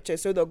to scripture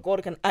so that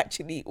God can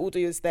actually order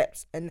your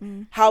steps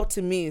and how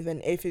to move,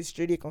 and if it's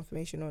truly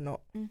confirmation or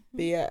not.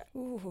 But yeah.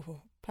 Ooh,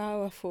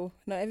 powerful.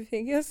 Not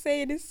everything you're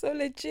saying is so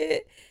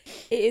legit.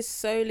 It is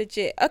so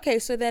legit. Okay,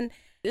 so then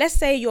let's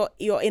say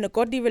you're in a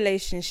godly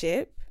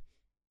relationship.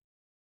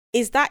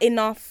 Is that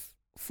enough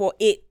for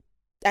it,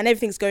 and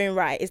everything's going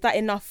right? Is that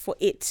enough for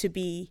it to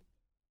be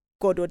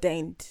God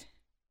ordained?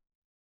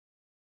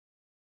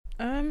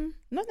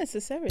 Not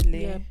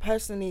necessarily. Yeah,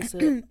 personally,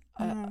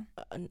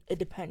 it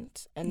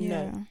depends.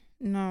 And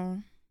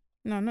no,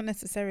 not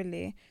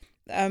necessarily.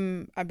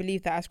 I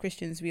believe that as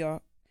Christians we are,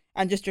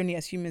 and just generally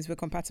as humans, we're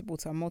compatible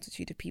to a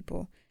multitude of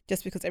people.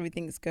 Just because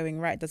everything's going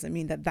right doesn't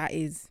mean that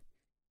is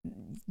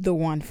the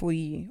one for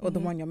you, or the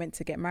one you're meant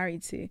to get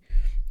married to.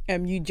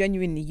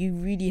 You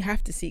really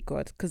have to seek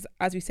God, because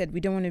as we said,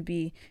 we don't want to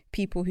be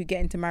people who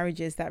get into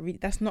marriages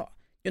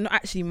you're not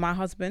actually my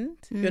husband.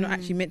 You're not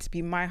actually meant to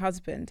be my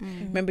husband.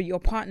 Remember, your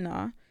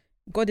partner,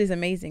 God is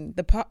amazing.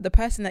 The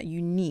person that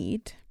you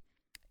need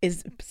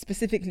is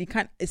specifically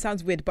it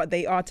sounds weird, but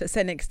they are to a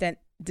certain extent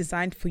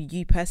designed for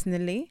you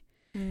personally.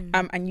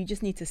 And you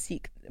just need to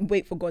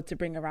wait for God to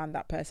bring around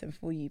that person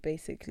for you,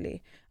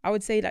 basically. I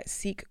would say, like,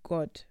 seek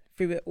God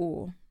through it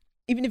all.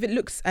 Even if it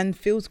looks and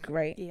feels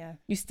great,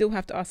 you still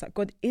have to ask, like,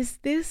 God, is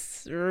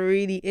this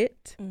really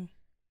it?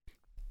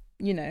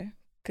 You know,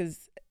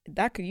 because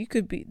that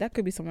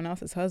could be someone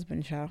else's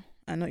husband, child,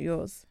 and not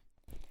yours.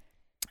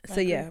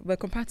 So we're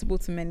compatible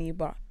to many,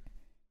 but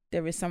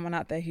there is someone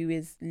out there who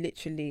is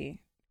literally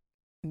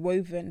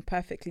woven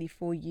perfectly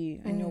for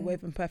you, and you're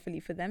woven perfectly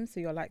for them. So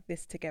you're like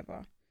this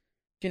together.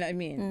 Do you know what I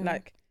mean?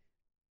 Like,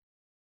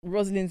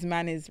 Rosalind's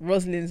man is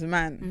Rosalind's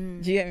man.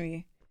 Do you get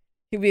me?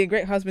 He'll be a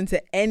great husband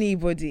to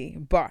anybody,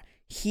 but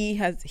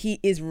he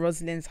is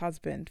Rosalind's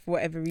husband for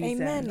whatever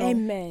reason. Amen.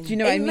 Amen. Do you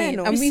know what I mean?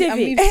 Amen.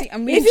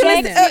 And we've If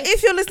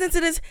seen you're listening to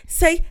this,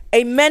 say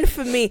amen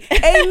for me.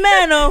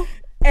 Amen. Oh,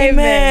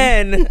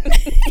 Amen. amen.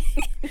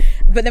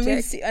 But then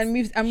we've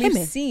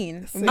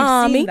seen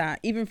that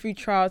even through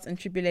trials and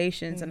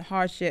tribulations and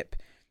hardship,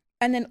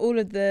 and then all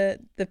of the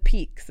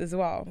peaks as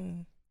well.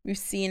 We've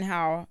seen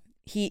how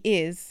he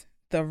is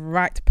the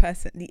right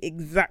person, the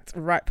exact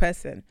right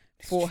person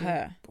for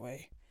her.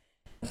 Boy.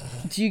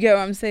 Do you get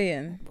what I'm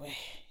saying? Boy.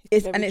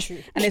 And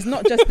it's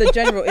not just the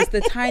general, it's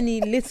the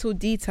tiny little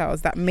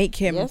details that make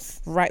him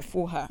right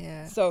for her.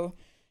 Yeah. So,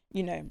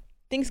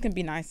 things can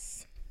be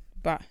nice,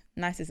 but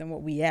nice isn't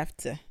what we have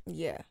to.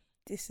 Yeah.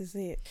 This is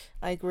it.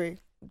 I agree.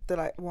 They're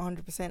like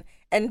 100%.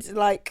 And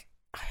like,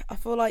 I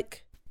feel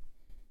like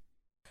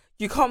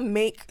you can't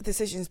make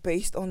decisions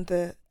based on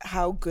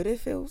how good it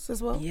feels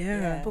as well.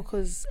 Yeah.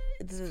 Because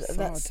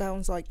that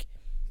sounds like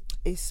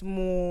it's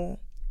more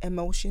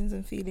emotions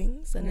and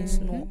feelings, and it's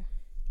not.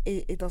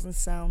 It doesn't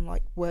sound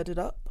like worded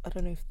up. I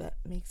don't know if that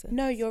makes sense.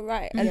 No, you're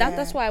right, and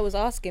that's why I was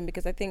asking,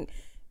 because I think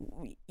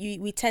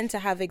we tend to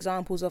have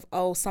examples of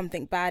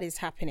something bad is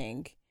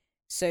happening,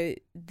 so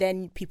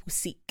then people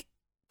seek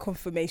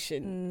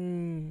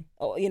confirmation,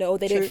 or or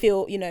they don't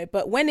feel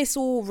But when it's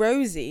all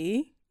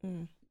rosy,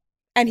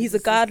 and he's a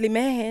godly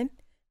man,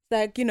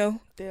 like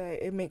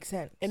it makes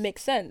sense. It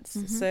makes sense.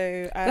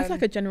 So that's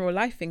like a general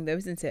life thing, though,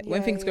 isn't it?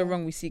 When things go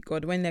wrong, we seek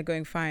God. When they're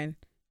going fine,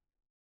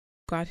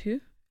 God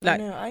who? Like,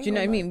 do you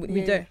know what I mean?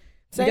 We don't.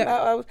 Same.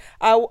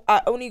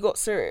 I only got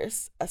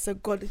serious. I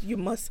said, God, you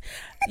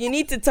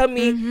need to tell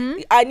me.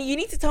 You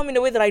need to tell me in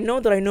a way that I know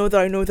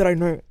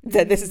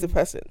that this is the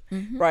person,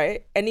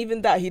 right? And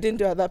even that he didn't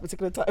do at that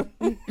particular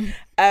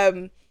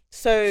time.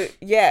 So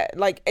yeah,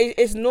 like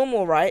it's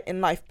normal, right, in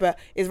life, but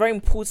it's very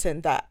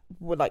important that,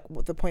 like,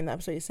 the point that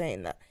I'm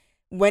saying, that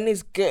when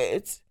it's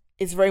good,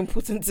 it's very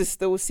important to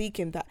still seek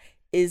him. That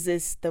is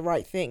this the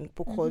right thing?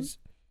 Because,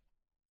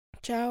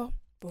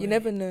 you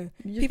never know.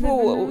 People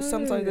will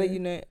sometimes let you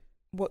know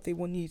what they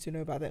want you to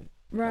know about them.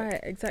 Right,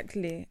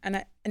 exactly.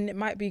 And it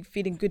might be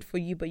feeling good for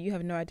you, but you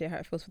have no idea how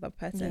it feels for that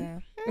person. Yeah.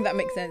 If that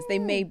makes sense. They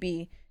may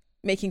be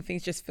making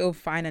things just feel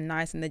fine and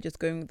nice, and they're just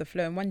going with the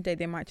flow. And one day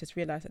they might just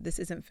realize that this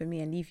isn't for me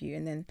and leave you.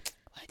 And then,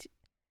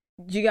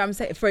 do you get what I'm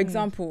saying? For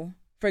example,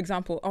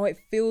 it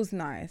feels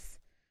nice.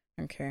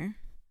 Okay.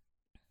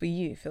 For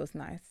you, it feels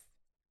nice.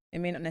 It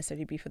may not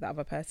necessarily be for the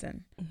other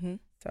person.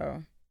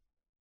 So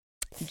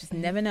you just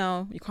never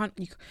know.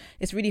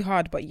 It's really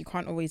hard, but you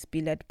can't always be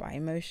led by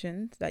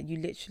emotions. That you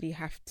literally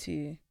have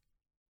to.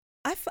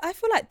 I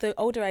feel like the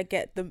older I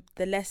get,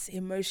 the less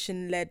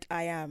emotion led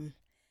I am.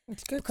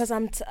 It's good because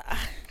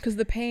because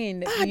the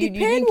pain. The you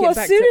pain link was it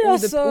back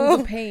serious. To all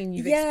the pain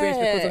you've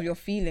experienced because of your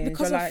feelings.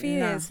 Because You're of like,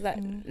 feelings, nah.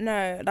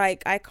 No,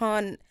 like I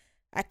can't.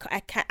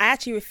 I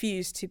actually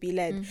refuse to be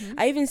led.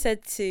 I even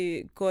said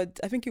to God,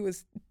 I think it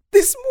was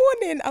this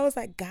morning, I was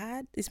like,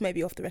 God, this may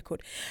be off the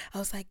record. I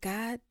was like,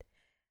 God,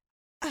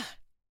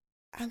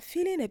 I'm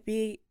feeling a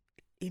bit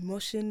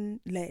emotion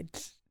led.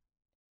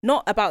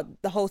 Not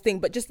about the whole thing,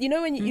 but just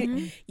when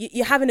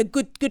you're having a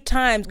good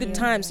times,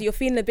 so you're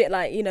feeling a bit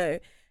like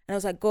And I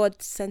was like, God,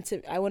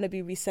 I want to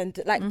be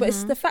recentered. Like, but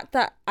it's the fact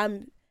that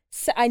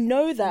I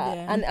know that,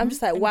 and I'm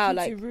just like, and wow, it keeps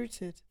like you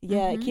rooted.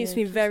 Yeah, it keeps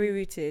me very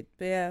rooted.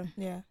 But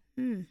yeah.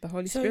 The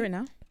Holy Spirit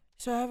now.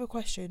 So I have a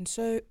question.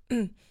 So,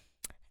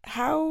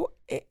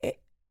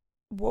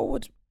 what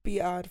would be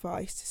our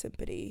advice to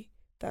somebody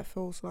that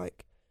feels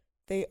like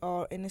they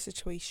are in a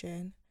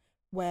situation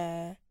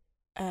where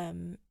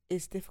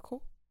it's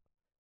difficult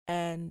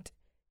and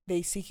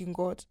they seeking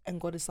God and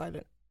God is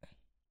silent?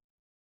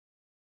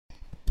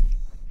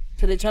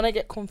 So they're trying to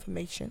get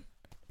confirmation,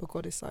 but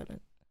God is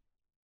silent.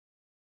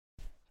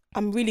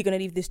 I'm really gonna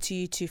leave this to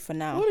you two for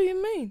now. What do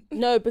you mean?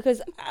 No,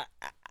 because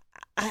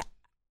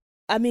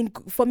I mean,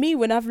 for me,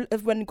 when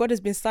God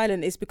has been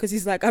silent, it's because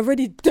He's like, I've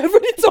already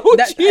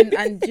told you,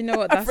 and you know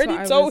what? That's I've already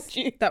what told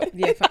you.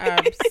 For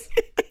Arabs,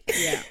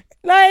 yeah,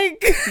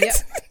 like, yep.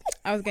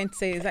 I was going to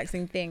say the exact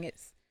same thing.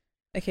 It's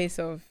a case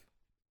of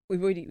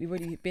we've already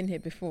been here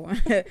before.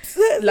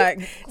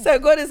 Like, so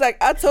God is like,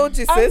 I told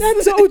you, sis.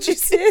 I told you,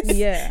 sis.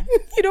 Yeah,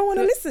 you don't want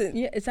to listen.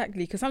 Yeah,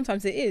 exactly. Because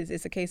sometimes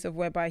it's a case of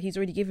whereby He's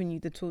already given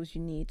you the tools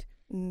you need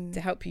to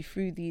help you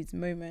through these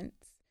moments.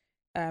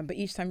 But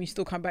each time you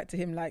still come back to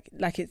Him like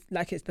it's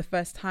the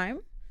first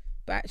time.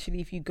 But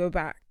actually, if you go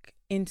back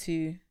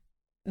into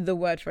the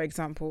Word, for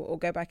example, or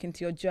go back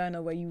into your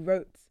journal where you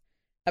wrote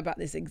about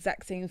this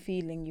exact same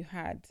feeling you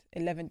had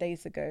 11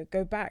 days ago,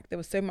 go back. There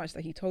was so much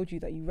that He told you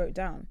that you wrote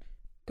down.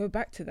 Go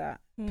back to that.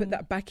 Put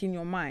that back in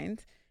your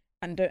mind,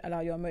 and don't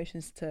allow your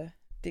emotions to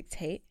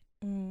dictate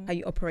how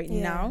you operate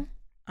now.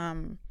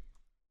 And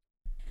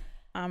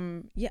I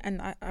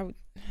would,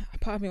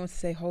 part of me wants to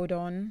say, hold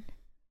on.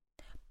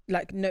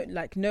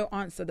 No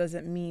answer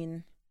doesn't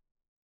mean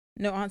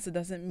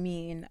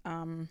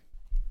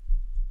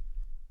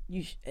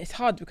it's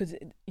hard because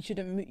you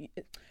shouldn't move.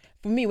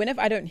 For me,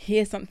 whenever I don't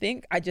hear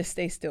something, I just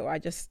stay still. I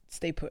just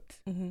stay put.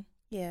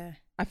 Yeah,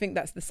 I think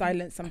that's the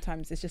silence.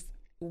 Sometimes it's just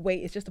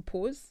wait is just a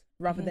pause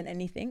rather Mhm. than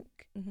anything.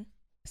 Mhm.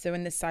 So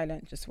when there's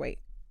silence, just wait.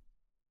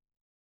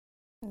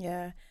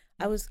 Yeah,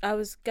 I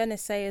was gonna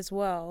say as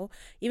well,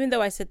 even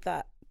though I said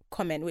that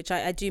comment, which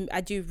I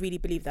do really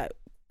believe that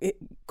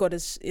God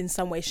has in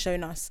some way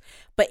shown us,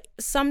 but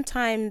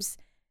sometimes,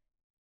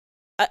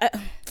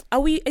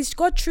 is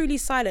God truly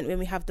silent when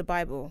we have the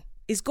Bible?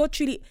 Is God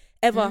truly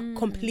ever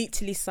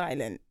completely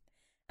silent?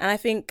 And I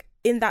think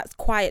in that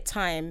quiet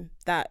time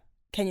that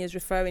Kenya's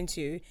referring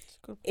to,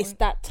 it's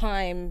that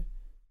time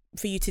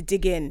for you to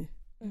dig in.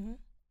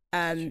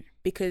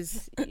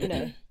 Because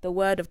the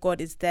word of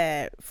God is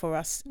there for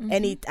us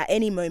at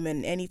any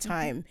moment, any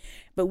time,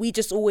 but we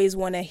just always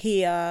want to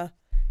hear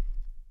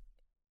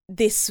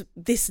this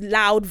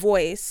loud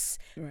voice.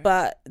 Right.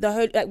 But the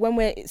whole, like, when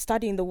we're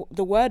studying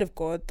the word of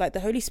God, like, the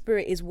Holy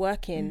Spirit is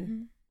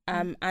working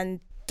and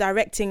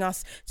directing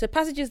us to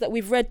passages that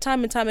we've read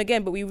time and time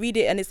again, but we read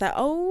it and it's like,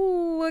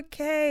 oh,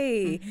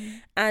 okay.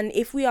 And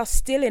if we are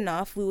still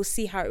enough, we will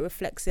see how it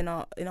reflects in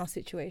our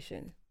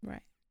situation.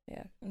 Right.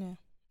 Yeah,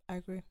 I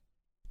agree.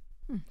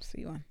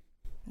 Sweet one.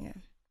 yeah.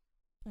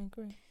 I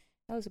agree.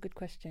 That was a good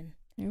question.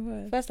 It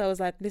was. First, I was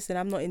like, "Listen,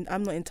 I'm not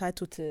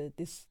entitled to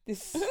this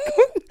this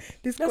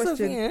That's question."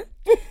 the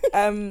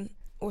thing,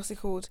 what's it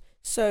called?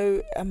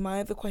 So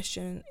my other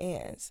question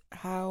is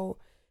how,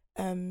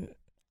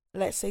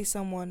 let's say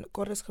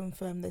God has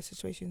confirmed their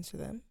situation to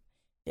them,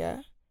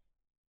 yeah,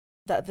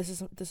 that this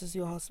is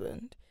your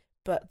husband,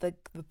 but the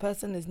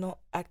person is not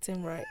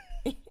acting right.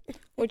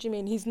 What do you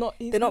mean?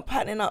 They're not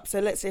patterning up. So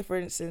let's say, for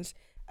instance,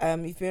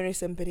 you've been with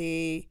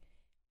somebody,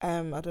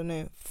 I don't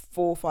know,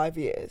 4 or 5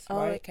 years,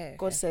 right? Okay.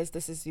 God says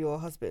this is your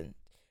husband,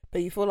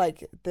 but you feel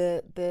like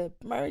the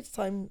marriage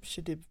time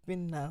should have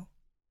been now.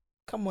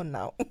 Come on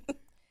now.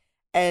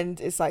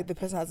 And it's like the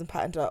person hasn't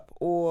patterned up,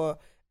 or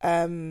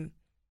I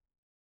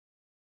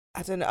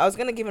don't know. I was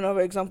gonna give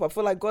another example. I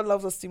feel like God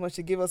loves us too much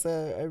to give us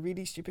a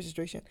really stupid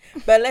situation.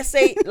 But let's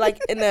say,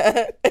 like,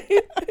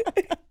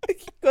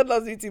 God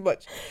loves you too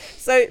much.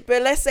 So,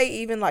 but let's say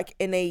even like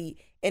in a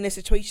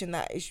situation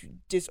that is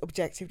just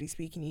objectively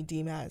speaking, you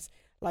deem as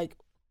like,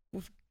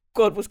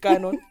 God, what's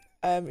going on?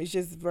 It's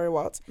just very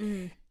wild.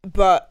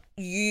 But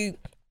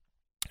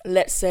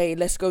let's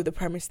go with the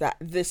premise that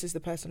this is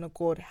the person that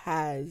God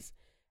has,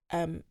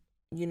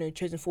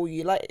 chosen for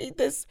you. Like,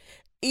 there's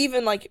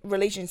even like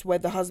relations where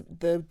the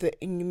husband,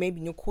 maybe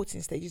in your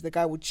courting stages, the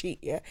guy would cheat,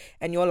 yeah,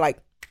 and you're like,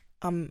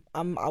 I'm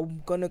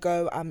gonna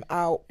go, I'm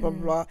out, blah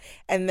blah blah,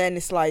 and then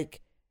it's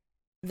like,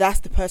 that's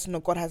the person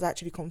that God has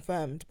actually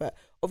confirmed. But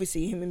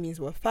obviously human beings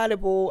were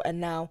fallible,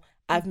 and now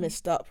I've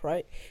messed up,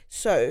 right?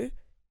 So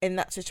in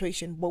that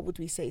situation, what would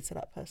we say to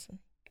that person?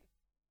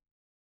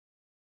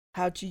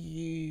 How do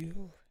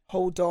you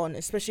hold on,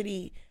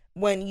 especially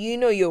when you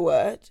know your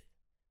word,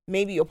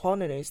 maybe your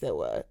partner knows the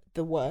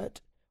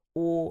word,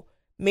 or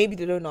maybe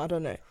they don't know, I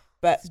don't know,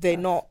 but they're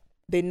not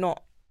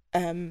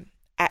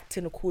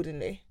acting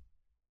accordingly.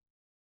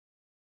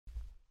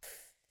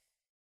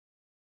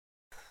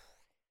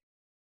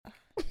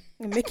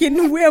 I'm making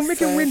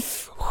wind.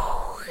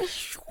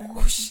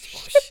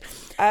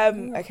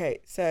 Okay,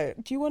 so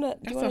Do you wanna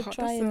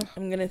try and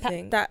I'm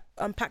gonna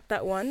unpack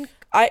that one?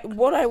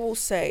 What I will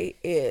say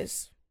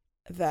is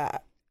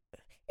that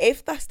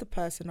if that's the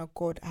person that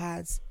God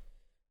has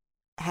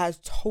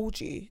told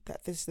you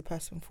that this is the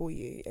person for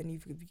you,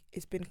 and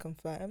it's been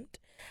confirmed,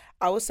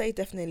 I would say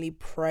definitely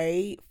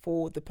pray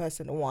for the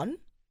person. 1,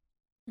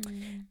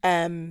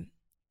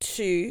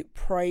 2,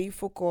 pray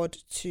for God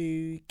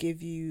to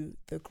give you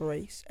the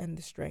grace and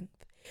the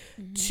strength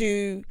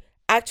to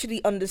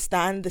actually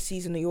understand the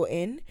season that you're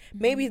in.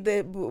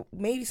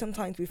 Maybe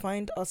sometimes we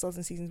find ourselves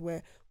in seasons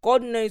where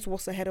God knows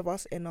what's ahead of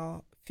us in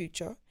our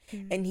future,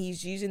 and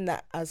he's using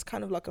that as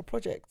kind of like a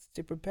project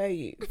to prepare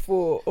you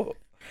for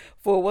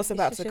what's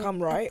about to come,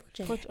 right?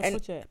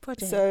 Project.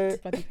 So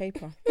Bloody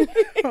paper.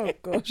 Oh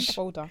gosh.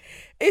 Folder.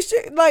 it's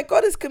just, like,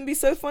 God can be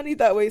so funny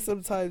that way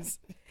sometimes,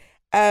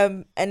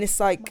 and it's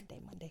like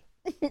Monday.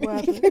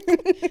 what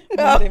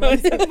Monday.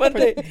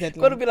 Monday. Deadline.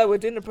 God will be like, we're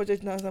doing the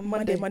project now. It's like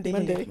Monday.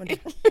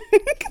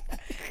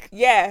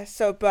 Yeah.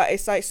 So, but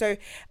it's like, so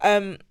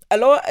a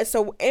lot.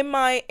 So in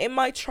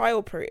my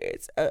trial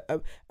periods,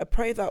 a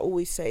prayer that I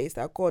always say is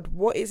that, God,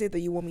 what is it that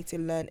you want me to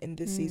learn in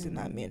this season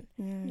that I'm in?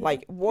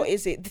 Like, what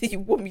is it that you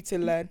want me to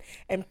learn?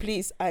 And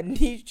please, I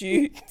need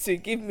you to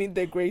give me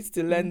the grace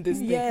to learn this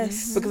thing.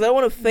 Yes. Because I don't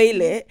want to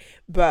fail it,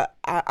 but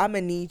I'm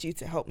gonna need you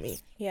to help me.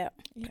 Yeah.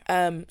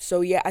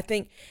 So yeah, I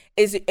think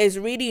is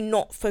really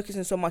not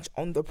focusing so much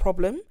on the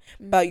problem,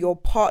 but your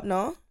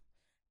partner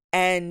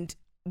and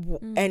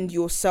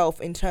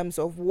yourself, in terms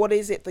of what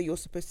is it that you're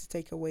supposed to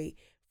take away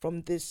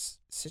from this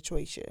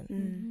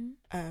situation,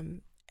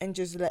 and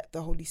just let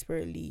the Holy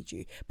Spirit lead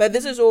you. But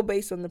this is all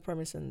based on the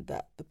premise and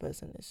that the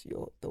person is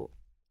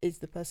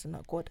the person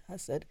that God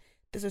has said,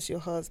 this is your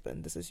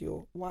husband, this is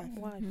your wife.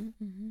 What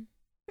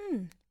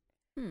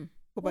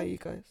about you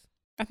guys?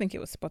 I think it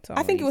was spot on.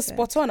 I think it was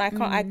spot on. I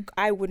can't.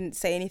 I wouldn't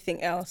say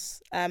anything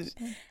else.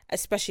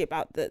 Especially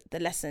about the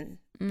lesson.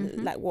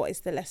 Like, what is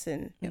the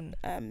lesson?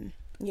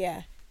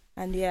 Yeah.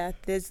 And yeah,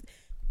 there's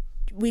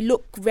we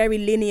look very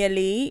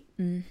linearly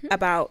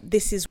about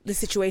this is the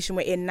situation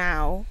we're in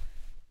now.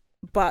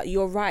 But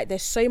you're right.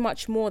 There's so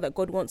much more that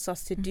God wants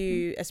us to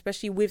do,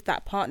 especially with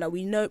that partner.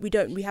 We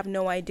have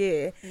no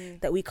idea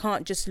that we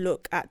can't just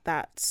look at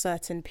that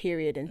certain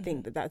period and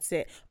think that that's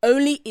it.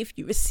 Only if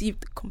you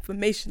receive the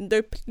confirmation,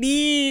 though,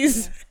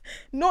 please.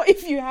 Not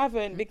if you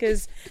haven't,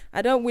 because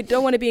we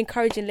don't want to be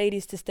encouraging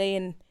ladies to stay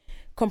in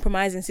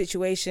compromising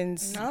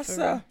situations. No,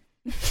 sir.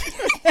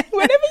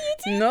 Whenever you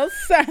do. No,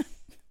 sir.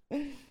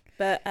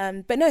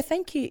 But no,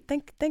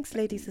 thanks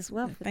ladies as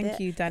well. Thank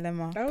you,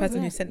 dilemma. That was Person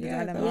it. who sent the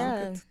dilemma.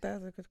 Yeah.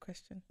 That was a good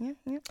question.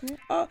 Yeah.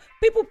 Oh,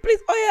 people, please!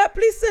 Oh yeah,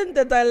 please send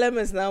the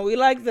dilemmas now. We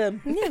like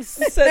them. Yes.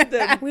 Send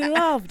them. We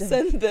love them.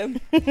 Send them.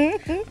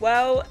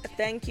 Well,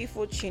 thank you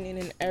for tuning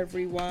in,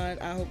 everyone.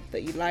 I hope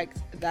that you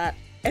liked that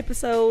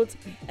episode,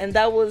 and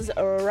that was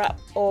a wrap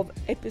of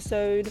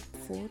episode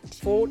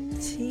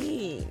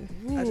 14.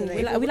 I don't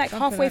know. Are we like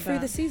halfway like through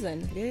that. the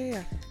season?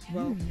 Yeah.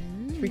 Well,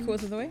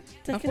 3/4 of the way.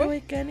 take Halfway? it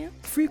away, Kenya.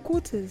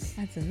 3/4.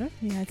 I don't know.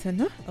 Yeah, I don't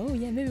know. Oh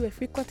yeah, maybe we're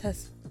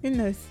 3/4. Who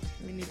knows?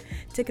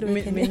 Take it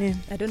away, Kenya.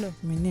 I don't know.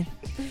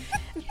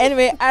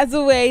 Anyway, as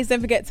always,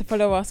 don't forget to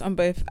follow us on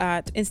both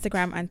at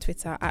Instagram and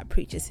Twitter at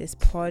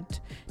PreachersIsPod.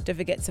 Don't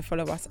forget to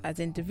follow us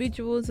as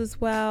individuals as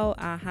well.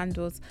 Our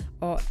handles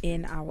are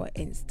in our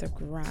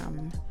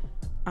Instagram.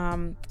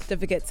 Don't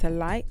forget to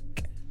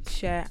like,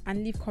 share,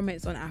 and leave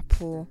comments on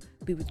Apple.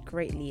 We would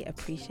greatly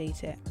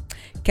appreciate it.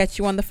 Catch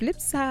you on the flip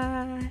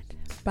side.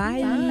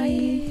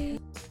 Bye.